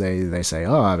campaigns, they say,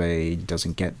 oh, he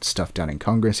doesn't get stuff done in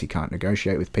Congress, he can't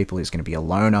negotiate with people, he's going to be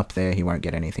alone up there, he won't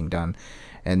get anything done.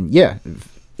 And yeah,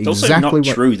 It's also exactly not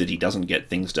what... true that he doesn't get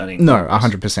things done in No,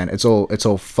 Congress. 100%. It's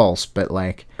all false. But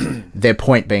like, their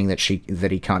point being that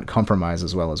he can't compromise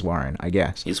as well as Warren, I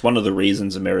guess. It's one of the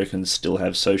reasons Americans still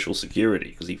have Social Security,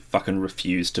 because he fucking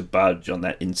refused to budge on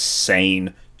that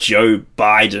insane Joe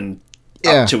Biden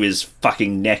Yeah. up to his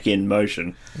fucking neck in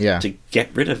motion Yeah. to get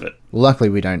rid of it. Luckily,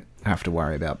 we don't have to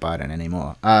worry about Biden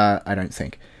anymore. I don't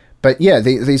think. But yeah,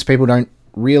 these people don't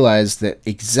realize that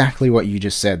exactly what you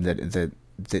just said. That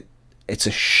it's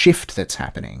a shift that's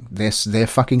happening. Their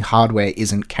fucking hardware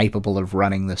isn't capable of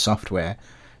running the software,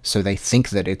 so they think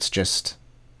that it's just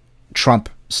Trump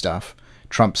stuff.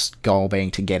 Trump's goal being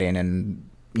to get in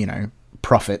and,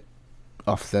 profit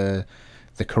off the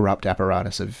corrupt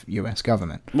apparatus of US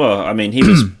government. Well, I mean, he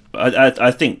was.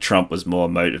 I think Trump was more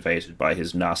motivated by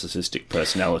his narcissistic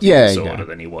personality disorder yeah.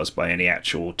 than he was by any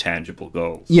actual tangible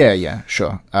goals. Yeah,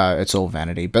 sure. It's all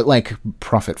vanity. But, like,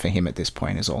 profit for him at this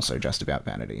point is also just about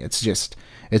vanity.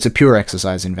 It's a pure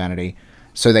exercise in vanity.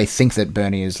 So they think that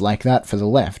Bernie is like that for the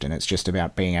left, and it's just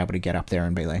about being able to get up there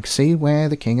and be like, see, we're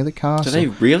the king of the castle. Do they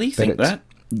really But think it's- that?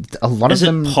 A lot Is of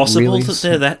them it possible really that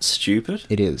they're that stupid?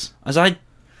 It is. As I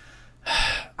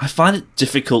find it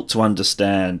difficult to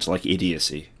understand, like,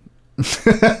 idiocy.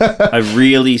 I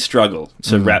really struggle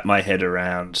to wrap my head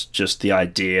around just the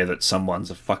idea that someone's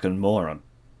a fucking moron.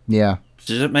 Yeah,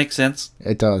 Does it make sense?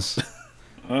 it does.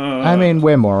 I mean,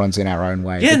 we're morons in our own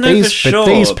way. Yeah, but no, these, for sure,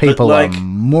 But these but, people like- are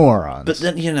morons. But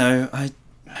then,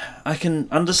 I can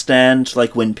understand,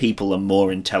 like, when people are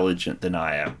more intelligent than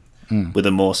I am, with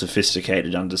a more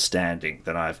sophisticated understanding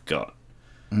than I've got,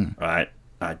 right?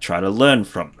 I try to learn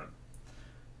from them.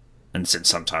 And since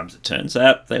sometimes it turns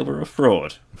out they were a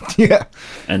fraud. yeah.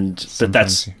 But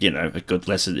that's, a good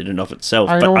lesson in and of itself.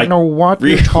 I But don't know what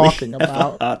you're really talking have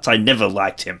about. I never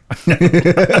liked him.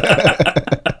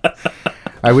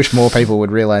 I wish more people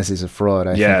would realize he's a fraud.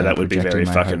 I think Yeah, I'm that would be very projecting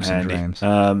my fucking hopes and handy.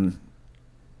 dreams.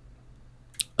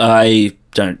 I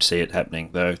don't see it happening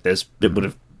though. It would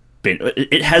have been.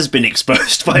 It has been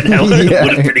exposed by now. Yeah. It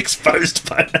would have been exposed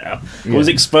by now. It was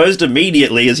exposed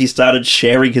immediately as he started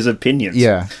sharing his opinions.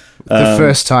 Yeah. The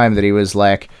first time that he was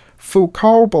like,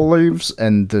 Foucault believes,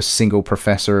 and the single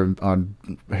professor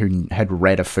who had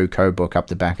read a Foucault book up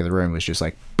the back of the room was just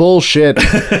like, bullshit.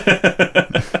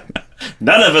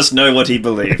 None of us know what he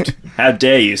believed. How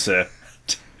dare you, sir?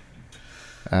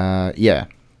 Yeah.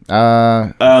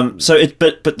 But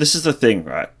this is the thing,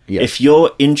 right? Yeah. If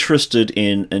you're interested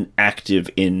in and active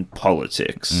in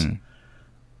politics,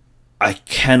 I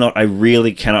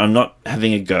really cannot. I'm not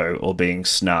having a go or being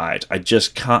snide. I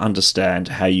just can't understand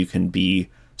how you can be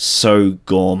so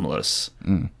gormless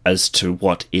as to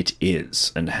what it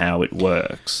is and how it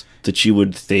works that you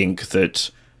would think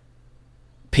that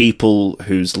people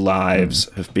whose lives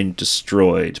have been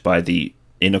destroyed by the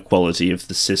inequality of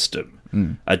the system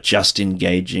are just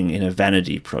engaging in a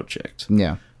vanity project.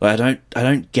 Yeah. Like, I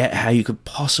don't get how you could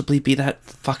possibly be that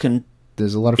fucking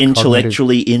There's a lot of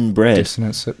intellectually cognitive inbred.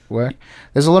 dissonance at work.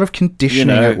 There's a lot of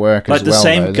conditioning You know, at work like as the well.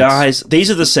 same though, guys. These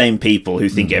are the same people who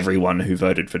think everyone who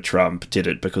voted for Trump did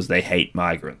it because they hate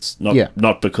migrants,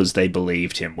 not because they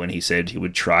believed him when he said he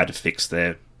would try to fix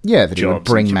their that he would jobs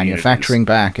bring and manufacturing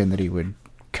back and that he would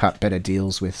cut better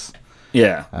deals with.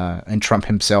 And Trump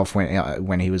himself,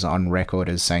 when he was on record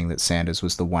as saying that Sanders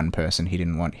was the one person he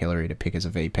didn't want Hillary to pick as a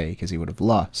VP because he would have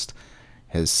lost,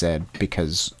 has said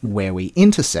because where we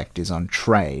intersect is on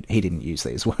trade. He didn't use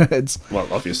these words. Well,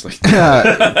 obviously.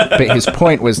 But his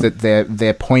point was that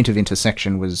their point of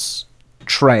intersection was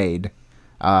trade,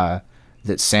 that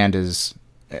Sanders,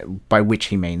 by which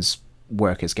he means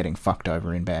workers getting fucked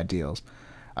over in bad deals,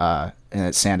 and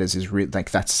that Sanders is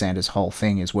that's Sanders' whole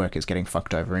thing is workers getting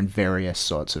fucked over in various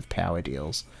sorts of power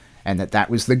deals, and that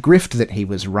was the grift that he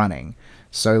was running.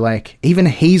 So like even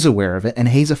he's aware of it, and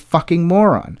he's a fucking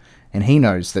moron. And he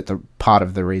knows that the part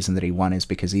of the reason that he won is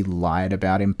because he lied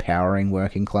about empowering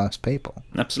working class people.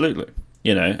 Absolutely.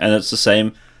 You know, and it's the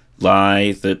same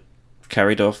lie that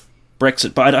carried off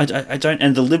Brexit. But I don't...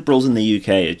 And the Liberals in the UK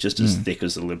are just as thick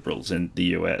as the Liberals in the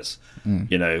US.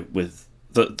 You know, with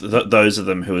those of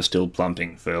them who are still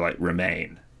plumping for, like,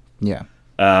 Remain. Yeah.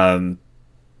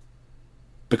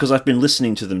 Because I've been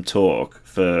listening to them talk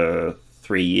for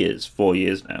 4 years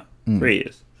now. 3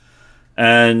 years.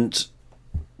 And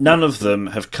none of them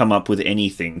have come up with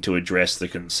anything to address the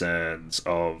concerns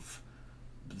of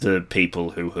the people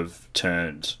who have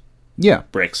turned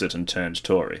Brexit and turned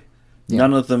Tory. Yeah.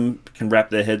 None of them can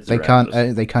wrap their heads around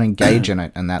it. They can't engage in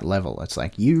it on that level. It's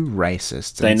like, you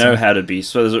racists. They know how to be.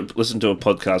 So listen to a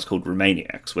podcast called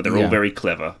Romaniacs, where they're all very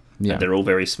clever, and they're all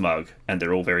very smug, and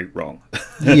they're all very wrong.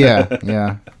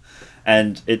 Yeah.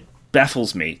 And it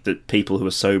baffles me that people who are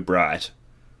so bright,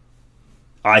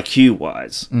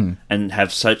 IQ-wise, and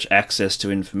have such access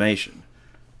to information,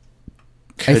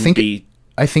 I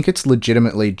think it's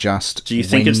legitimately just... Do you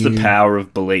think it's the power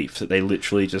of belief that they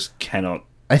literally just cannot...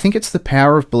 I think it's the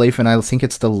power of belief, and I think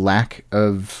it's the lack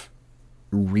of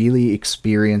really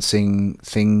experiencing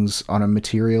things on a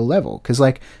material level. Because,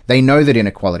 like, they know that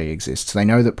inequality exists. They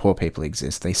know that poor people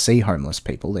exist. They see homeless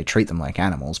people. They treat them like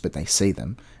animals, but they see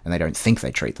them. And they don't think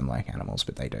they treat them like animals,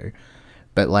 but they do.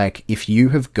 But, like, if you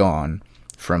have gone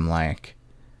from, like,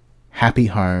 happy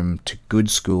home to good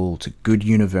school to good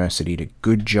university to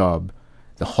good job,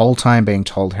 the whole time being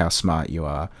told how smart you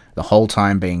are, the whole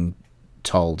time being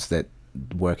told that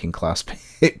working class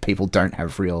people don't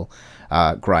have real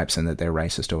gripes and that they're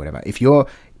racist or whatever. If you're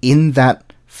in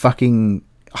that fucking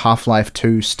Half-Life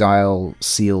 2 style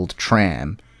sealed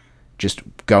tram, just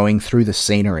going through the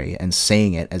scenery and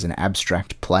seeing it as an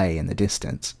abstract play in the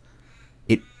distance,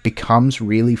 it becomes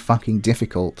really fucking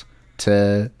difficult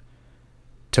to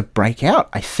break out,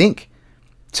 I think.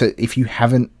 If you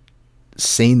haven't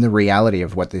seen the reality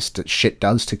of what this shit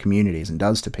does to communities and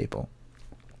does to people.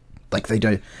 Like,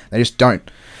 they just don't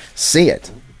see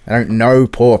it. They don't know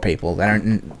poor people. They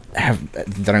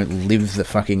don't live the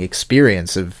fucking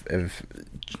experience of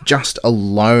just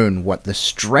alone what the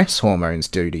stress hormones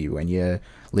do to you when you're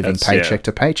living paycheck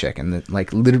to paycheck, and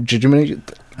legitimately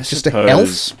just a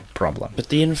health problem. But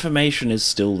the information is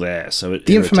still there, so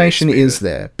the information is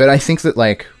there. But I think that,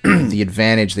 like, the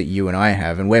advantage that you and I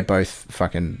have, and we're both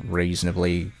fucking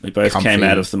reasonably We both comfy. came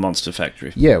out of the Monster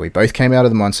Factory. Yeah, we both came out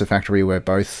of the Monster Factory. We're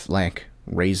both, like,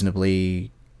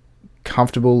 reasonably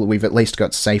comfortable. We've at least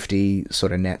got safety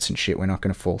sort of nets and shit. We're not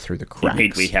going to fall through the cracks. You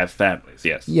mean we have families,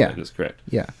 yes. Yeah. That is correct.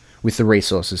 Yeah, with the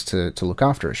resources to look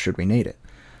after us should we need it.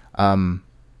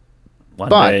 Well, One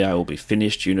But- day I will be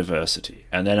finished university,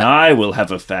 and then I will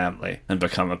have a family and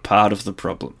become a part of the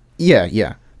problem.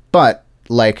 Yeah. But,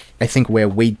 like, I think where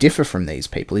we differ from these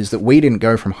people is that we didn't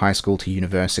go from high school to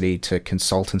university to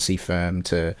consultancy firm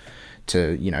to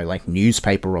like,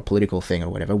 newspaper or political thing or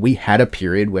whatever. We had a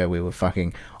period where we were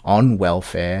fucking on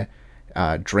welfare,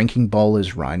 drinking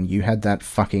Bowler's Run. You had that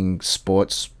fucking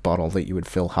sports bottle that you would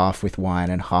fill half with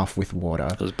wine and half with water.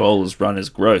 Because Bowler's Run is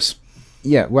gross.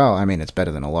 Yeah, well, I mean, it's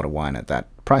better than a lot of wine at that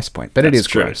price point, but it That's is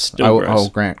true. gross. Still gross. I'll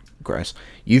grant gross.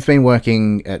 You've been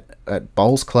working at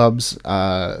bowls clubs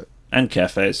And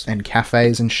cafes. and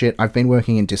cafes and shit. I've been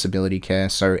working in disability care,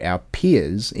 so our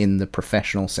peers in the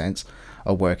professional sense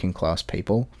are working class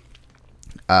people.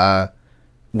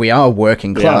 We are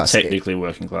working We are class. technically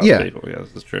working class Yeah. people. Yeah,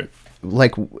 that's true.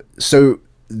 Like, so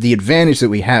the advantage that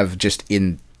we have just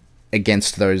in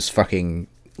against those fucking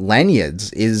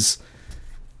lanyards is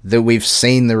that we've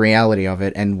seen the reality of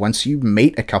it, and once you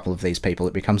meet a couple of these people,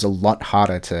 it becomes a lot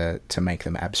harder to make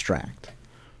them abstract.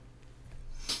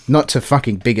 Not to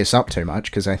fucking big us up too much,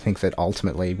 because I think that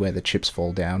ultimately where the chips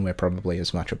fall down, we're probably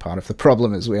as much a part of the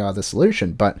problem as we are the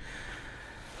solution, but,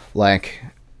 like,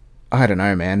 I don't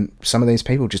know, man. Some of these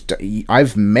people just...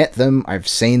 I've met them, I've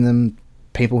seen them,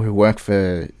 people who work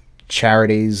for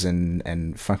charities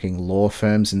and fucking law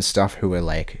firms and stuff who are,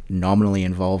 like, nominally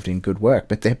involved in good work,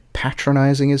 but they're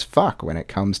patronizing as fuck when it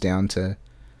comes down to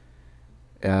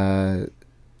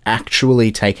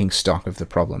actually taking stock of the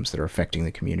problems that are affecting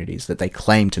the communities that they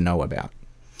claim to know about.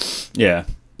 Yeah,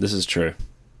 this is true.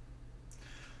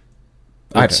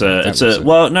 I It's don't know, a, that it's was a,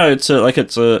 well, no, it's a, like,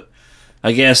 it's a,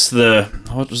 I guess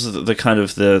what was the kind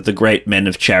of the great men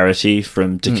of charity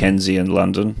from Dickensian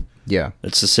London? Yeah.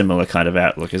 It's a similar kind of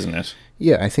outlook, isn't it?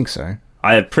 Yeah, I think so.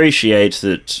 I appreciate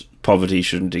that poverty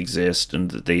shouldn't exist and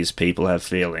that these people have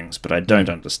feelings, but I don't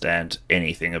understand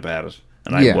anything about it,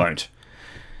 and I Yeah. won't.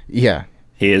 Yeah.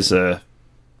 Here's a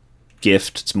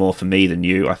gift. It's more for me than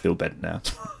you. I feel better now.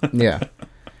 Yeah.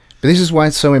 But this is why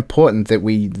it's so important that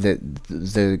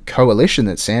the coalition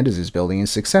that Sanders is building is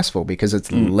successful, because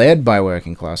it's led by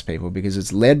working class people, because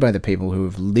it's led by the people who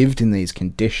have lived in these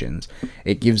conditions.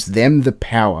 It gives them the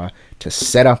power to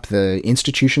set up the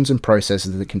institutions and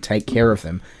processes that can take care of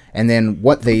them. And then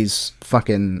what these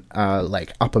fucking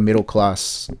like upper middle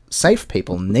class safe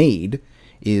people need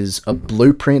is a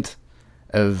blueprint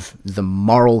of the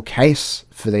moral case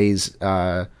for these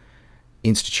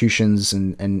institutions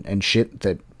and shit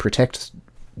that protect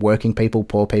working people,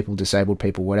 poor people, disabled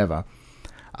people, whatever.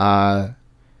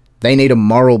 They need a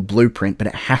moral blueprint, but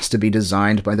it has to be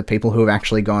designed by the people who have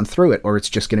actually gone through it, or it's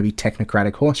just going to be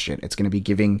technocratic horseshit. It's going to be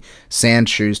giving sand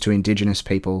shoes to indigenous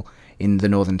people in the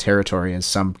Northern Territory as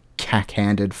some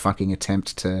cack-handed fucking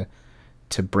attempt to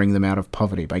bring them out of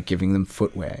poverty by giving them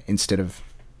footwear instead of,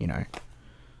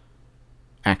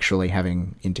 actually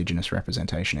having indigenous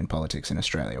representation in politics in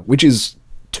Australia, which is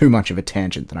too much of a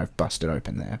tangent that I've busted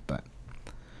open there, but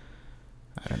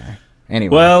I don't know.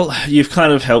 Anyway. Well, you've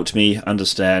kind of helped me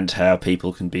understand how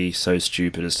people can be so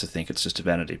stupid as to think it's just a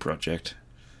vanity project.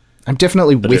 I'm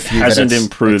definitely But with it you. hasn't it's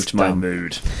improved my dumb.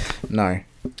 mood. No.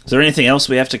 Is there anything else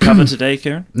we have to cover today,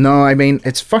 Kieran? No, I mean,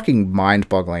 it's fucking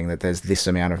mind-boggling that there's this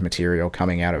amount of material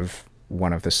coming out of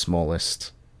one of the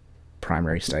smallest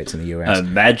primary states in the US.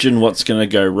 Imagine what's going to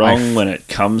go wrong when it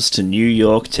comes to New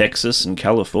York, Texas, and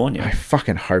California. I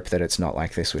fucking hope that it's not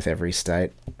like this with every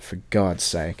state, for God's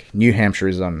sake. New Hampshire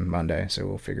is on Monday, so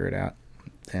we'll figure it out.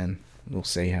 And we'll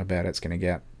see how bad it's going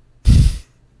to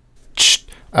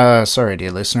get. Sorry,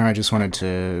 dear listener, I just wanted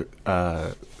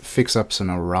to fix up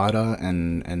some errata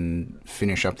and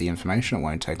finish up the information. It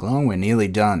won't take long. We're nearly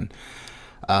done.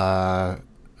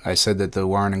 I said that the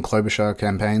Warren and Klobuchar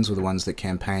campaigns were the ones that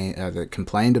that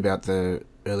complained about the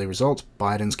early results.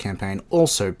 Biden's campaign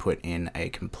also put in a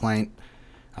complaint.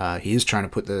 He is trying to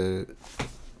put the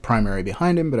primary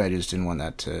behind him, but I just didn't want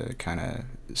that to kind of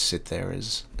sit there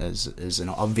as an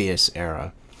obvious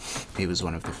error. He was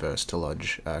one of the first to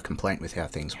lodge a complaint with how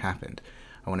things happened.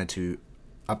 I wanted to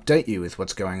update you with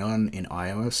what's going on in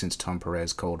Iowa since Tom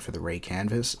Perez called for the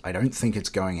recanvass. I don't think it's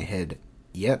going ahead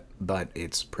yet, but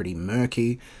it's pretty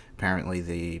murky. Apparently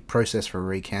the process for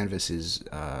recanvass is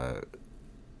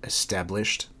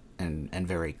established and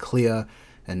very clear,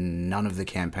 and none of the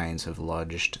campaigns have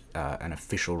lodged an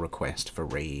official request for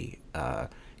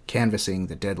canvassing.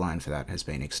 The deadline for that has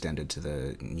been extended to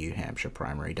the New Hampshire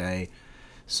primary day,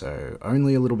 so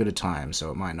only a little bit of time, so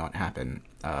it might not happen.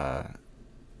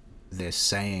 They're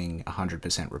saying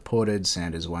 100% reported,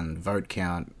 Sanders won vote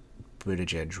count,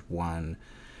 Buttigieg won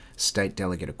state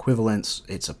delegate equivalents.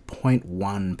 It's a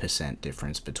 0.1%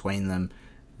 difference between them.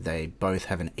 they both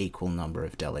have an equal number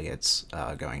of delegates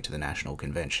going to the national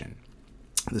convention.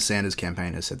 The Sanders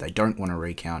campaign has said they don't want to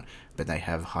recount, but they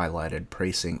have highlighted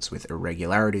precincts with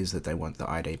irregularities that they want the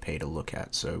IDP to look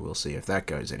at, so we'll see if that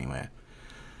goes anywhere.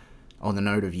 On the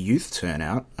note of youth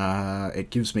turnout,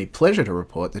 it gives me pleasure to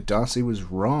report that Darcy was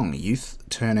wrong. Youth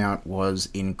turnout was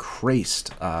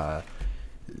increased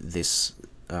this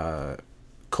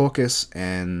caucus,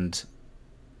 and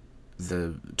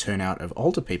the turnout of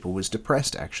older people was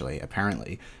depressed, actually,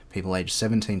 apparently. People aged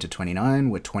 17 to 29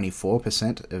 were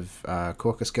 24% of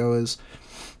caucus goers,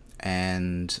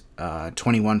 and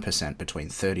 21% between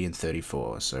 30 and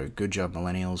 34. So good job,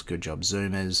 millennials, good job,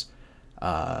 Zoomers.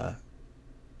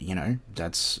 You know,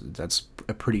 that's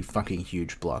a pretty fucking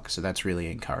huge block, so that's really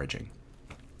encouraging.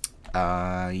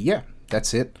 Yeah,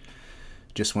 that's it.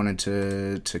 Just wanted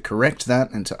to correct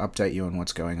that and to update you on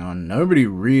what's going on. Nobody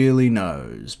really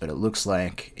knows, but it looks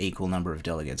like equal number of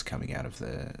delegates coming out of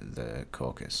the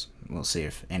caucus. We'll see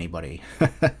if anybody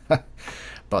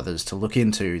bothers to look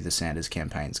into the Sanders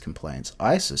campaign's complaints.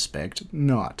 I suspect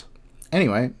not.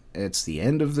 Anyway, it's the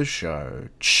end of the show.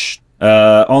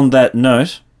 On that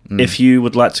note, if you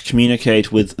would like to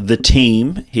communicate with the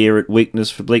team here at Weakness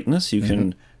for Bleakness, you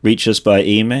can reach us by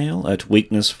email at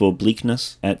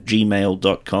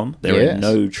weaknessforbleakness@gmail.com. There are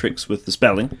no tricks with the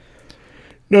spelling.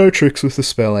 No tricks with the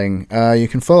spelling. You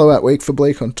can follow at Weak for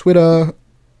Bleak on Twitter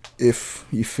if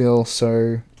you feel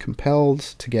so compelled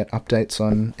to get updates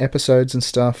on episodes and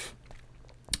stuff.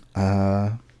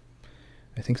 I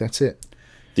think that's it.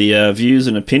 The views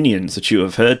and opinions that you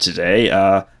have heard today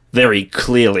are very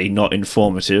clearly not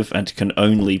informative and can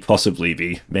only possibly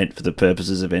be meant for the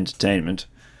purposes of entertainment.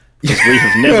 Because we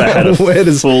have never had a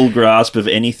full grasp of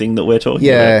anything that we're talking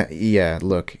about. Yeah.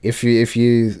 Look, if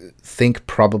you think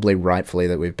probably rightfully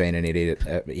that we've been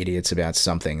idiots about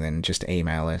something, then just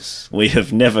email us. We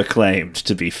have never claimed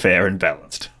to be fair and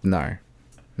balanced. No,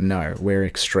 we're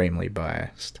extremely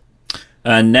biased.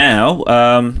 And now,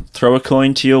 Throw a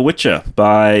Coin to Your Witcher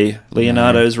by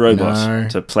Leonardo's Robot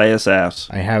to play us out.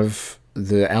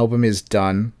 The album is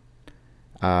done.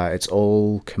 It's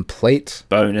all complete.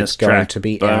 It's going to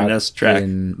be out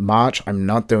in March. I'm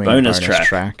not doing a bonus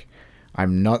track.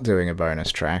 I'm not doing a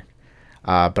bonus track.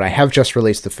 But I have just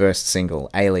released the first single,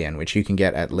 Alien, which you can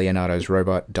get at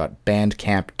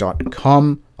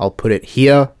leonardosrobot.bandcamp.com. I'll put it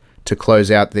here to close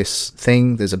out this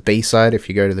thing. There's a B-side if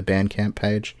you go to the Bandcamp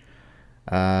page.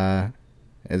 The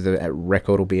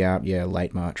record will be out,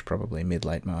 late March, probably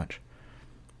mid-late March.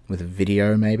 With a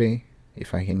video, maybe,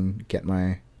 if I can get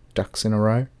my ducks in a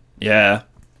row. Yeah.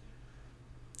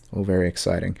 All very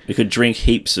exciting. We could drink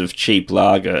heaps of cheap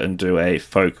lager and do a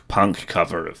folk punk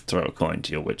cover of Throw a Coin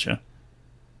to Your Witcher.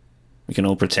 We can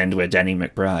all pretend we're Danny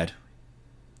McBride.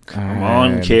 Come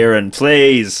on, Kieran,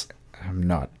 please. I'm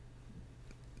not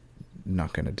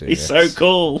going to do He's this. so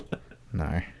cool.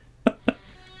 No.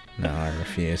 No, I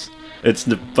refuse. It's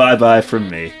the bye-bye from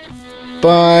me.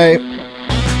 Bye.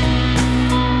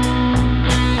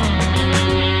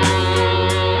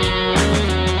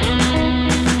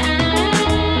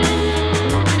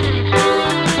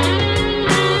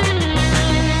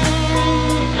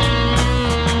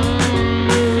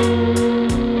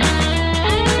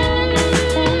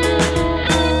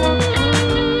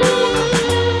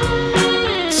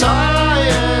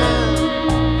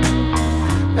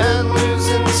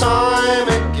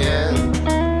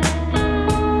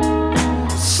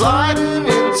 Sliding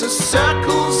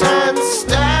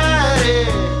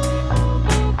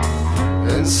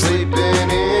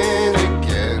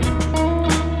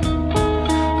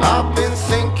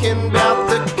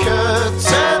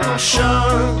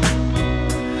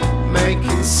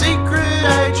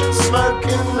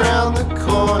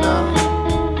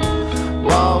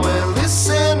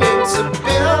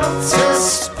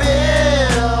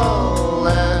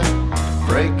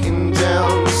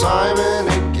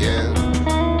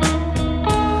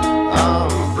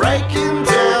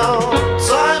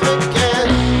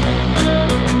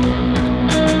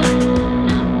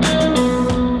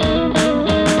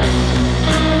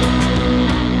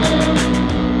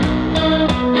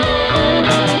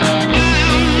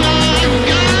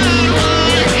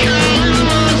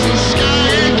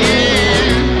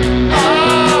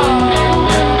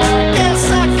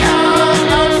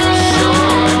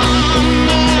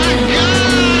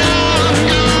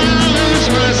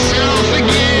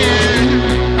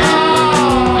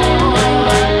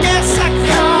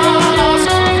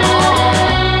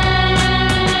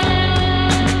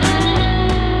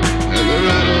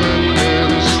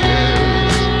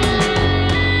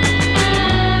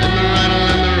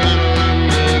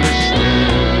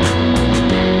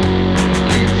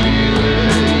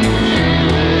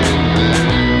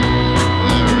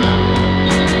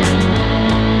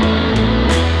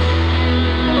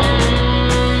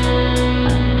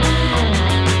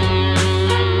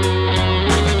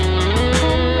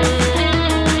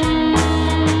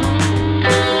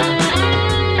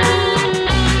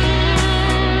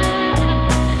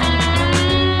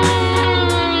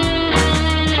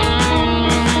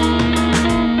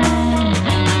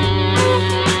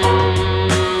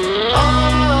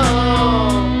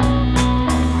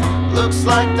looks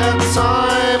like that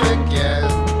time again.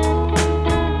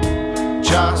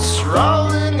 Just